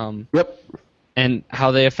 Yep. And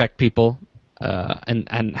how they affect people,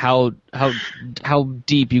 and how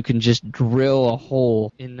deep you can just drill a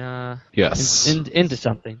hole into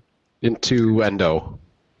something. Into endo.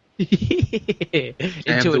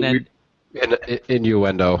 Into an endo.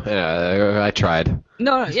 Innuendo. Yeah, I tried.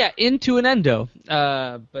 No, yeah, into an endo.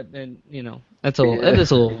 But then that's a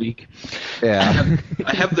little weak. Yeah.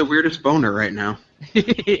 I have the weirdest boner right now.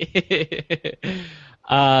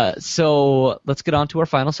 So let's get on to our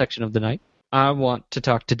final section of the night. I want to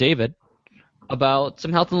talk to David about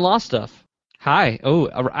some health and law stuff. Hi. Oh,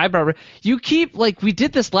 eyebrow. You keep, we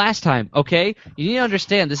did this last time, okay? You need to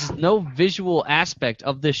understand, this is no visual aspect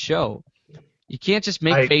of this show. You can't just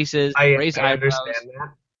make faces, raise eyebrows.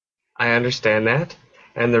 I understand that.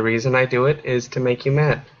 And the reason I do it is to make you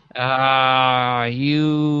mad.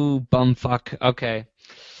 You bumfuck. Okay.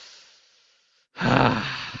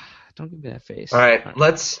 Don't give me that face. All right.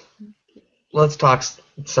 Let's talk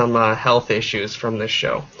some health issues from this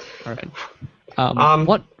show. All right.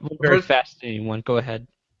 One very fascinating one. Go ahead.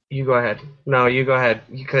 You go ahead. No, you go ahead,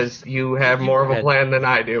 because you have more of a plan than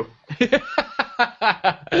I do.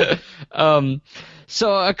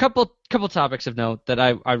 So a couple topics of note that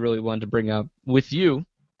I really wanted to bring up with you,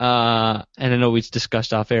 and I know we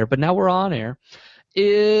discussed off air, but now we're on air,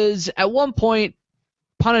 is at one point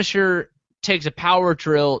Punisher takes a power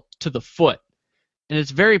drill to the foot, and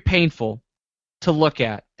it's very painful to look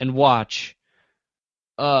at and watch,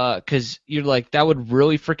 because you're like, that would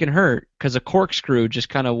really freaking hurt, because a corkscrew just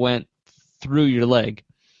kind of went through your leg.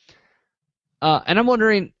 And I'm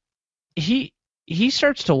wondering, he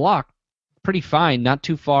starts to walk pretty fine not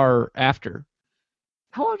too far after.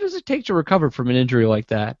 How long does it take to recover from an injury like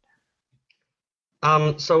that?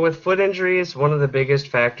 So with foot injuries, one of the biggest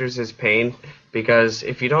factors is pain, because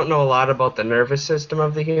if you don't know a lot about the nervous system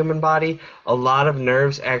of the human body, a lot of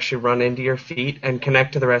nerves actually run into your feet and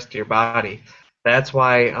connect to the rest of your body. That's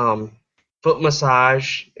why foot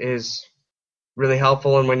massage is really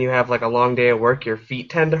helpful, and when you have a long day at work, your feet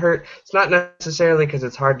tend to hurt. It's not necessarily because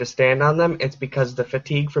it's hard to stand on them, it's because the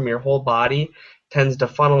fatigue from your whole body tends to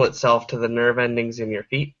funnel itself to the nerve endings in your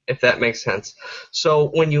feet, if that makes sense. So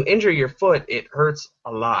when you injure your foot, it hurts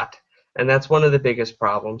a lot, and that's one of the biggest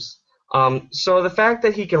problems. So the fact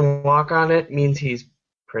that he can walk on it means he's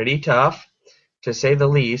pretty tough, to say the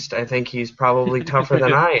least. I think he's probably tougher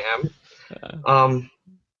than I am.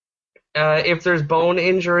 If there's bone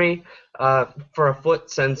injury for a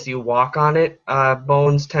foot, since you walk on it,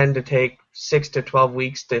 bones tend to take 6 to 12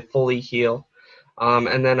 weeks to fully heal.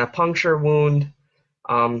 And then a puncture wound,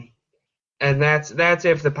 and that's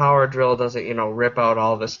if the power drill doesn't, rip out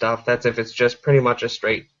all the stuff. That's if it's just pretty much a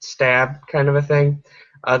straight stab kind of a thing.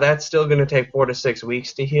 That's still going to take 4 to 6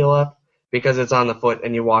 weeks to heal up, because it's on the foot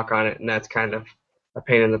and you walk on it, and that's kind of a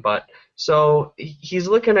pain in the butt. So he's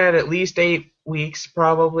looking at least 8 weeks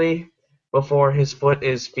probably before his foot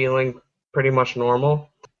is feeling pretty much normal.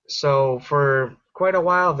 So for quite a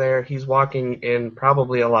while there, he's walking in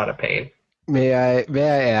probably a lot of pain. May I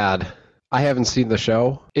add, I haven't seen the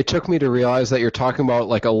show. It took me to realize that you're talking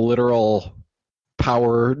about a literal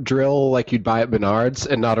power drill like you'd buy at Menards,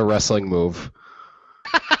 and not a wrestling move.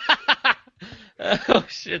 Oh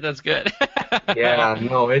shit, that's good. Yeah,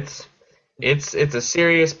 no, it's a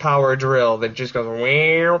serious power drill that just goes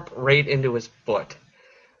right into his foot,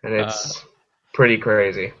 and it's pretty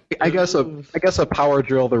crazy. I guess a power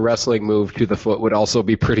drill, the wrestling move to the foot, would also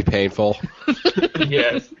be pretty painful.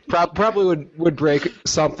 Yes. Probably would break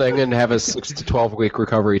something and have a 6 to 12 week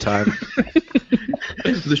recovery time.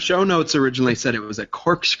 The show notes originally said it was a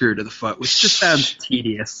corkscrew to the foot, which just sounds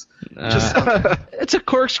tedious. It's a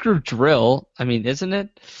corkscrew drill. I mean, isn't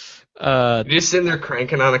it? You're just sitting there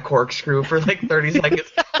cranking on a corkscrew for like 30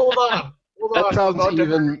 seconds. Hold on.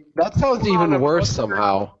 That sounds even worse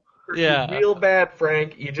somehow. Yeah. Real bad,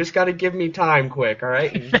 Frank. You just got to give me time quick, all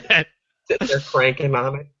right? And sit there cranking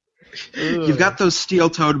on it. You've got those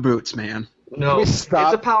steel-toed boots, man. No, it's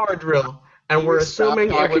a power drill. And we're assuming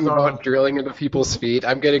it was talking on about drilling into people's feet.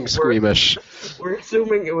 I'm getting squeamish. We're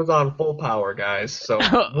assuming it was on full power, guys. So.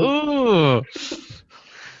 Ooh.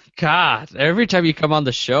 God, every time you come on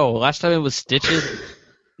the show, last time it was stitches.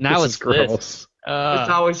 Now it's gross. this. It's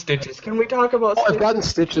always stitches. Can we talk about stitches? I've gotten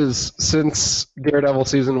stitches since Daredevil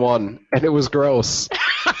season 1, and it was gross.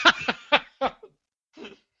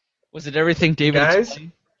 Was it everything David Guys,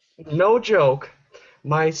 explained? No joke.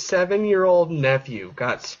 My 7-year-old nephew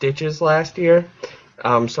got stitches last year.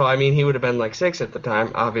 So, I mean, he would have been like 6 at the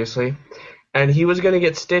time, obviously. And he was going to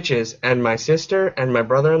get stitches, and my sister and my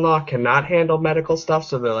brother-in-law cannot handle medical stuff,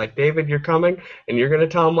 so they're like, David, you're coming, and you're going to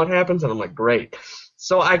tell him what happens? And I'm like, great.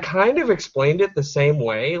 So I kind of explained it the same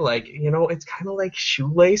way, like, it's kind of like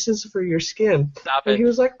shoelaces for your skin. Stop and it. he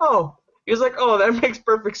was like, oh, that makes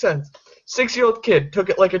perfect sense. 6-year-old kid took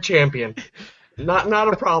it like a champion. Not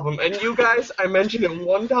a problem. And you guys, I mentioned it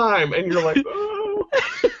one time, and you're like, oh.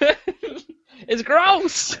 It's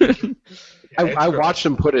gross. I watched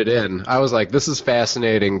him put it in. I was like, this is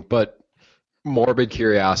fascinating, but morbid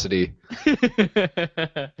curiosity.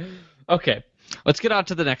 Okay, let's get on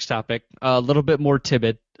to the next topic. A little bit more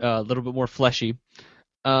timid, a little bit more fleshy.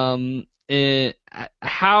 How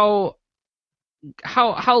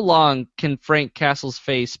long can Frank Castle's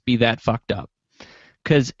face be that fucked up?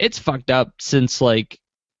 Because it's fucked up since that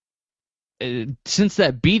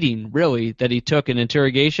beating, really, that he took in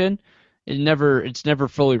interrogation. It's never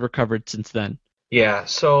fully recovered since then. Yeah,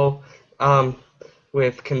 so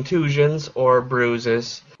with contusions or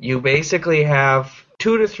bruises, you basically have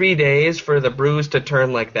 2 to 3 days for the bruise to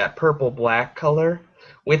turn like that purple-black color.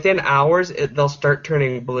 Within hours, they'll start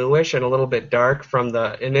turning bluish and a little bit dark from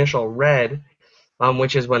the initial red,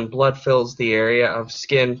 which is when blood fills the area of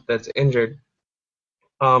skin that's injured.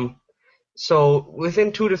 So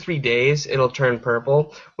within 2 to 3 days, it'll turn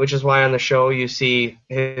purple, which is why on the show you see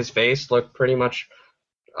his face look pretty much,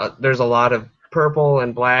 there's a lot of purple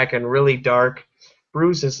and black and really dark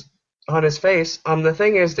bruises on his face. The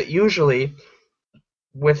thing is that usually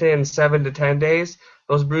within 7 to 10 days,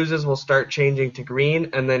 those bruises will start changing to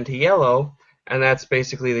green and then to yellow, and that's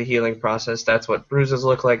basically the healing process. That's what bruises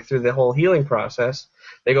look like through the whole healing process.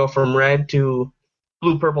 They go from red to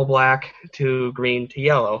blue, purple, black to green to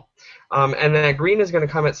yellow. And then that green is going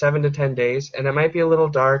to come at 7 to 10 days, and it might be a little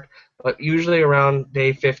dark, but usually around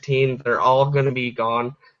day 15, they're all going to be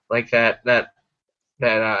gone. Like that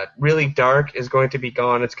really dark is going to be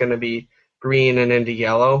gone. It's going to be green and into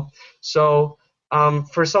yellow. So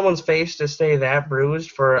for someone's face to stay that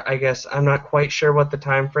bruised for, I guess, I'm not quite sure what the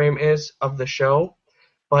time frame is of the show,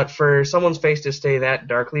 but for someone's face to stay that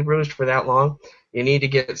darkly bruised for that long, you need to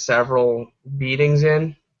get several beatings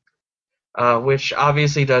in. Which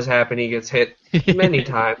obviously does happen. He gets hit many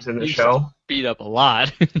times in the show. Beat up a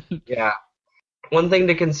lot. Yeah. One thing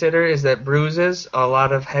to consider is that bruises, a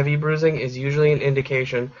lot of heavy bruising, is usually an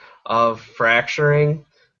indication of fracturing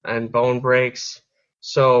and bone breaks.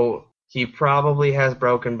 So he probably has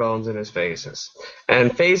broken bones in his faces.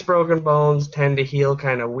 And face broken bones tend to heal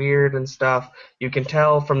kind of weird and stuff. You can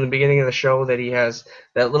tell from the beginning of the show that he has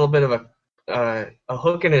that little bit of a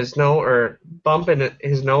hook in his nose or bump in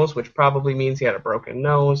his nose, which probably means he had a broken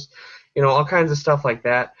nose, all kinds of stuff like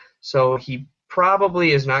that. So he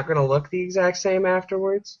probably is not going to look the exact same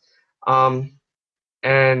afterwards.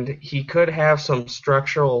 And he could have some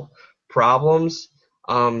structural problems,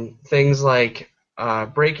 things like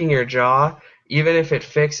breaking your jaw. Even if it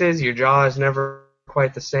fixes, your jaw is never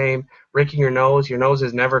quite the same. Breaking your nose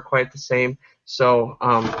is never quite the same. So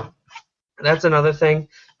that's another thing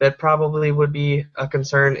that probably would be a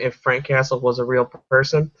concern if Frank Castle was a real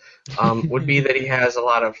person, would be that he has a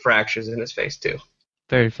lot of fractures in his face too.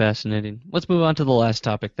 Very fascinating. Let's move on to the last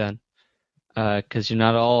topic then, because you're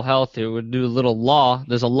not all health. It would do a little law.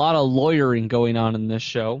 There's a lot of lawyering going on in this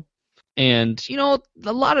show, and a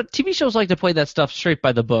lot of TV shows like to play that stuff straight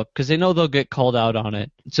by the book because they know they'll get called out on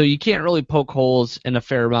it. So you can't really poke holes in a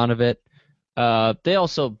fair amount of it. They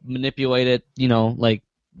also manipulate it. Like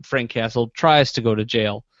Frank Castle tries to go to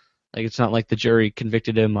jail. Like, it's not like the jury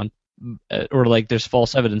convicted him on or like there's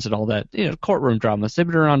false evidence and all that. Courtroom dramas, they've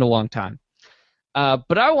been around a long time.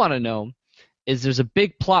 But I want to know is there's a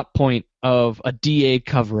big plot point of a DA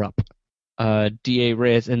cover-up, DA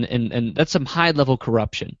Reyes, and that's some high-level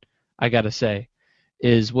corruption, I gotta say,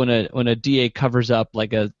 is when a DA covers up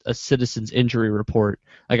like a citizen's injury report,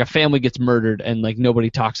 like a family gets murdered and like nobody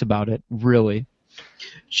talks about it, really.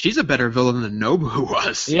 She's a better villain than Nobu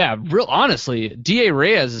was. Yeah, honestly, DA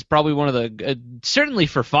Reyes is probably one of the certainly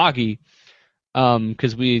for Foggy,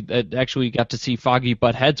 because we actually got to see Foggy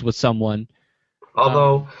butt heads with someone.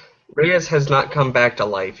 Although Reyes has not come back to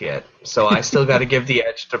life yet, so I still got to give the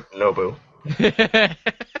edge to Nobu.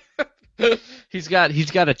 He's got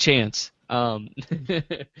a chance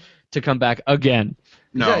to come back again.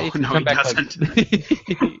 No, he doesn't.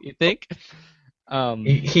 You think?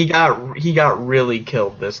 He got really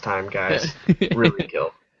killed this time, guys. Really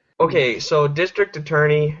killed. Okay, so district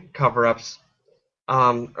attorney cover-ups,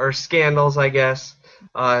 or scandals, I guess,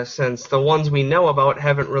 since the ones we know about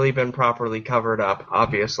haven't really been properly covered up,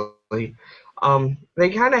 obviously. They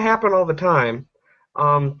kind of happen all the time.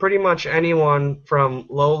 Pretty much anyone from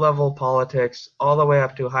low-level politics all the way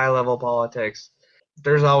up to high-level politics,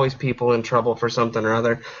 there's always people in trouble for something or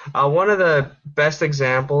other. One of the best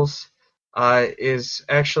examples is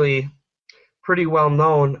actually pretty well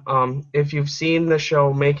known. If you've seen the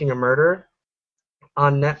show Making a Murderer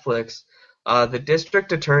on Netflix, the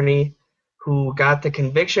district attorney who got the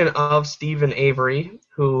conviction of Stephen Avery,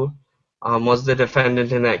 who was the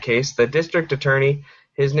defendant in that case, the district attorney,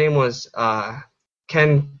 his name was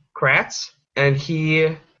Ken Kratz, and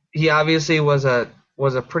he obviously was a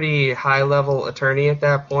pretty high-level attorney at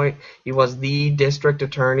that point. He was the district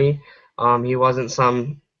attorney. He wasn't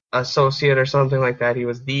some associate or something like that. He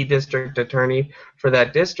was the district attorney for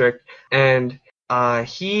that district, and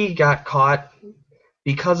he got caught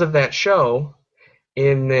because of that show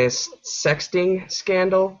in this sexting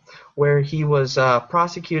scandal where he was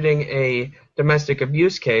prosecuting a domestic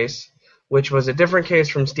abuse case, which was a different case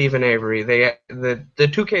from Stephen Avery. The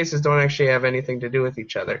two cases don't actually have anything to do with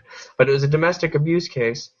each other, but it was a domestic abuse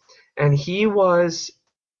case, and he was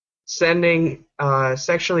sending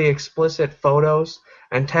sexually explicit photos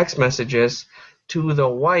and text messages to the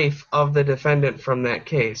wife of the defendant from that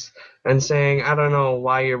case and saying, I don't know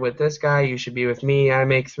why you're with this guy, you should be with me, I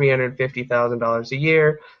make $350,000 a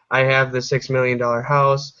year, I have the $6 million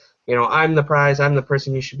house, I'm the prize, I'm the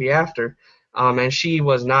person you should be after. And she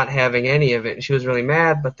was not having any of it, and she was really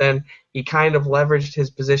mad, but then he kind of leveraged his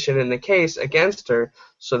position in the case against her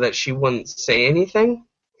so that she wouldn't say anything.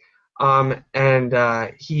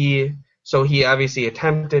 He obviously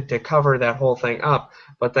attempted to cover that whole thing up,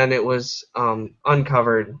 but then it was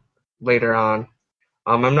uncovered later on.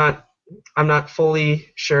 I'm not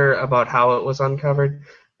fully sure about how it was uncovered,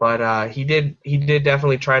 but he did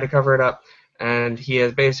definitely try to cover it up, and he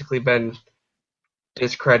has basically been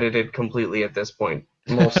discredited completely at this point,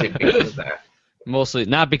 mostly because of that. Mostly,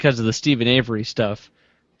 not because of the Stephen Avery stuff.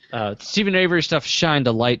 Stephen Avery stuff shined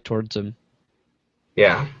a light towards him.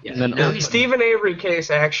 Yeah. And then, the Stephen Avery case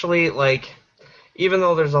actually, even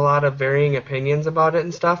though there's a lot of varying opinions about it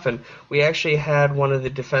and stuff, and we actually had one of the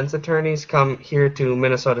defense attorneys come here to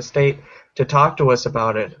Minnesota State to talk to us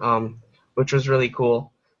about it, which was really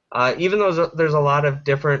cool. Even though there's a lot of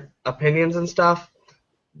different opinions and stuff,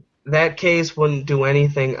 that case wouldn't do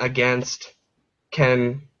anything against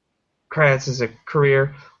Ken Kratz's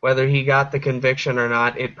career. Whether he got the conviction or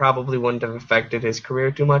not, it probably wouldn't have affected his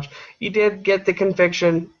career too much. He did get the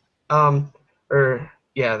conviction, the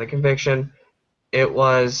conviction. It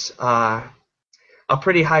was a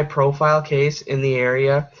pretty high-profile case in the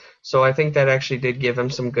area, so I think that actually did give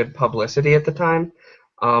him some good publicity at the time.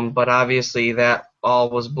 But obviously that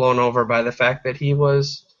all was blown over by the fact that he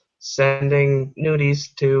was sending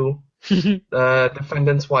nudies to the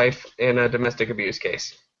defendant's wife in a domestic abuse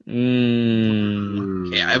case.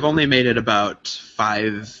 Yeah, I've only made it about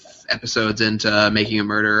 5 episodes into Making a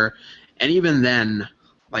Murderer, and even then,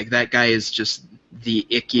 that guy is just the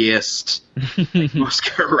ickiest, most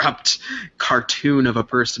corrupt cartoon of a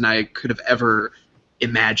person I could have ever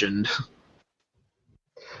imagined.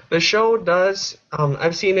 The show does,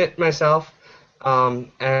 I've seen it myself,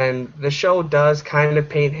 and the show does kind of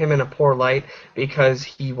paint him in a poor light because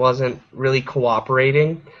he wasn't really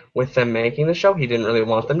cooperating with them making the show. He didn't really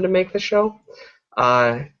want them to make the show.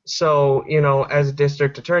 So, as a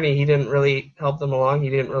district attorney, he didn't really help them along. He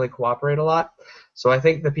didn't really cooperate a lot. So I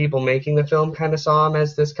think the people making the film kind of saw him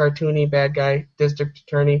as this cartoony bad guy district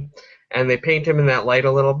attorney, and they paint him in that light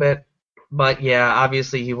a little bit. But yeah,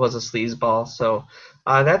 obviously he was a sleazeball. So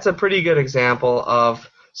that's a pretty good example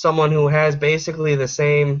of someone who has basically the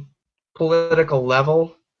same political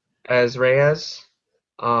level as Reyes,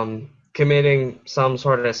 committing some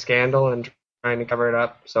sort of scandal and trying to cover it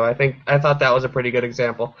up. So I thought that was a pretty good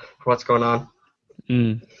example for what's going on.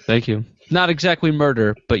 Thank you. Not exactly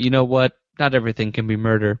murder, but you know what? Not everything can be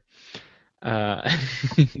murder.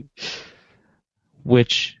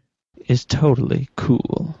 Which is totally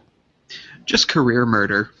cool. Just career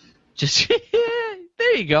murder. Just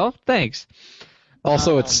there you go. Thanks.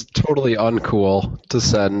 Also, it's totally uncool to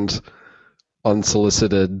send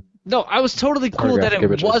unsolicited. No, I was totally cool that it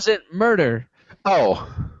images. wasn't murder. Oh,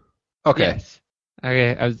 okay. Yes.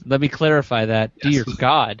 Okay, let me clarify that. Yes. Dear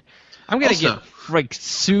God. I'm going to Also- get like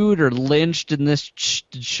sued or lynched in this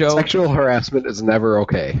show. Sexual harassment is never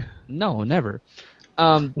okay. No, never.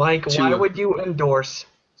 Mike, why would you endorse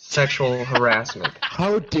sexual harassment?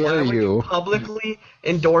 How dare Why would you? publicly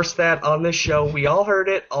endorse that on the show? We all heard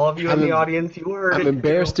it. All of you in the audience, you heard it. I'm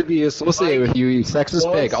embarrassed to be associated with you, you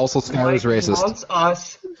sexist pig. Also, Skylar's racist.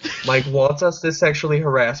 Mike wants us to sexually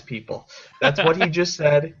harass people. That's what he just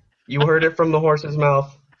said. You heard it from the horse's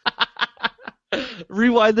mouth.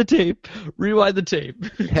 Rewind the tape.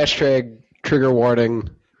 Hashtag trigger warning.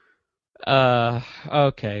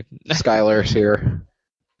 Okay. Skylar's here.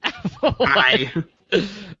 Hi.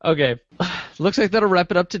 Okay. Looks like that'll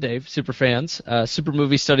wrap it up today, Superfans. Super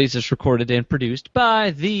Movie Studies is recorded and produced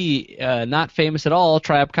by the not famous at all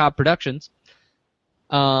Triumph Cop Productions.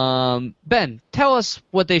 Ben, tell us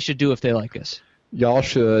what they should do if they like us. Y'all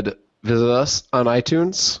should visit us on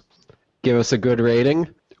iTunes. Give us a good rating.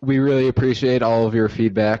 We really appreciate all of your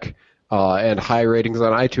feedback. And high ratings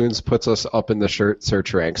on iTunes puts us up in the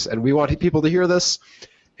search ranks. And we want people to hear this.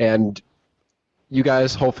 And you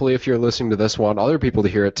guys, hopefully, if you're listening to this, want other people to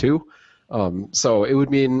hear it too. So it would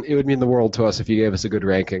mean the world to us if you gave us a good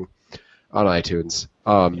ranking on iTunes.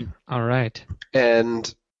 All right.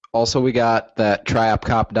 And also, we got that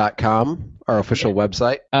triopcop.com, our official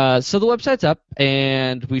website. So the website's up,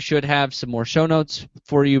 and we should have some more show notes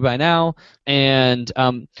for you by now. And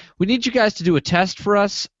we need you guys to do a test for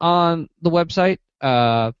us on the website.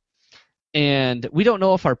 And we don't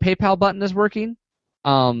know if our PayPal button is working.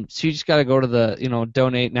 So you just got to go to the,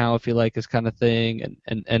 donate now if you like this kind of thing,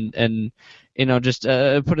 and just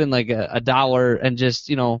put in like $1 and just,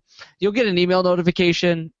 you'll get an email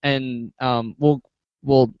notification, and we'll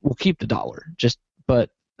keep the $1. But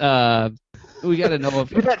we got to know if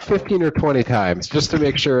do that 15 or 20 times just to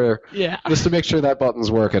make sure. Yeah. Just to make sure that button's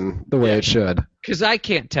working the way it should. Because I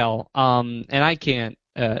can't tell, and I can't.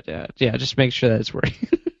 Just make sure that it's working.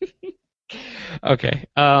 Okay.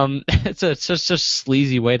 It's just a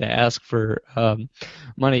sleazy way to ask for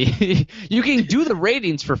money. You can do the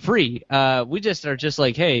ratings for free. We just are just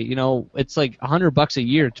like, hey, it's like $100 a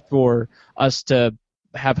year for us to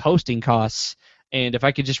have hosting costs, and if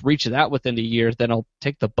I could just reach that within a year, then I'll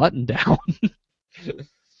take the button down.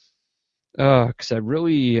 Because I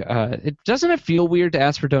really, doesn't it feel weird to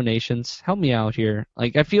ask for donations? Help me out here.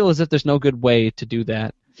 Like, I feel as if there's no good way to do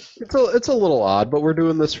that. It's a little odd, but we're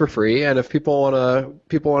doing this for free, and if people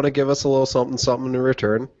wanna give us a little something in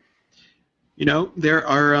return. There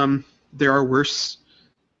are worse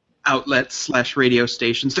outlets / radio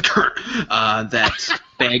stations that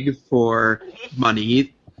beg for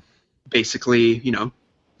money, basically,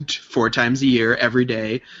 4 times a year, every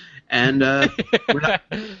day, and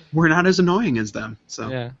we're not as annoying as them. So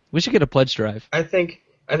yeah, we should get a pledge drive. I think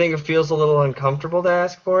it feels a little uncomfortable to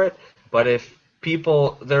ask for it, but if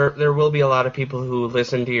people, there will be a lot of people who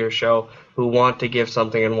listen to your show who want to give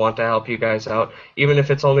something and want to help you guys out, even if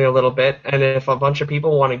it's only a little bit. And if a bunch of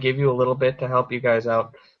people want to give you a little bit to help you guys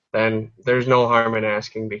out, then there's no harm in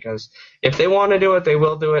asking, because if they want to do it, they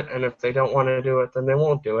will do it, and if they don't want to do it, then they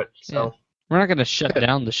won't do it. So we're not going to shut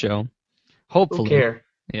down the show. Hopefully. Who cares?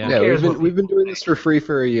 Yeah, we've been doing this for free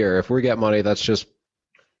for a year. If we get money, that's just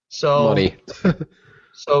money.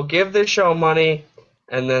 So give this show money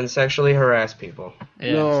and then sexually harass people.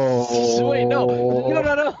 Yeah. No. Wait,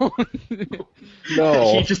 no.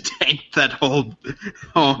 No. He just tanked that whole.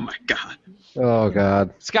 Oh my god. Oh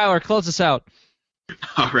god. Skylar, close us out.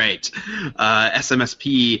 All right.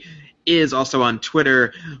 SMSP is also on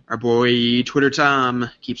Twitter. Our boy Twitter Tom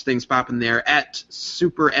keeps things popping there at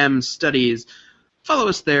Super M Studies. Follow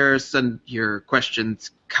us there. Send your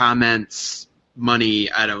questions, comments,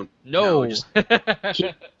 money. I don't know. Just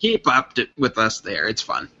keep up with us there. It's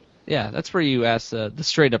fun. Yeah, that's where you ask the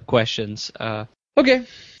straight up questions. Okay,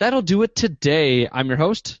 that'll do it today. I'm your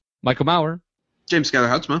host, Michael Maurer. James Skylar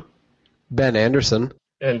Hutzma. Ben Anderson.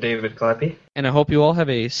 And David Clappy. And I hope you all have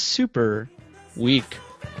a super week.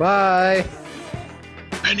 Bye.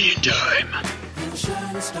 Anytime.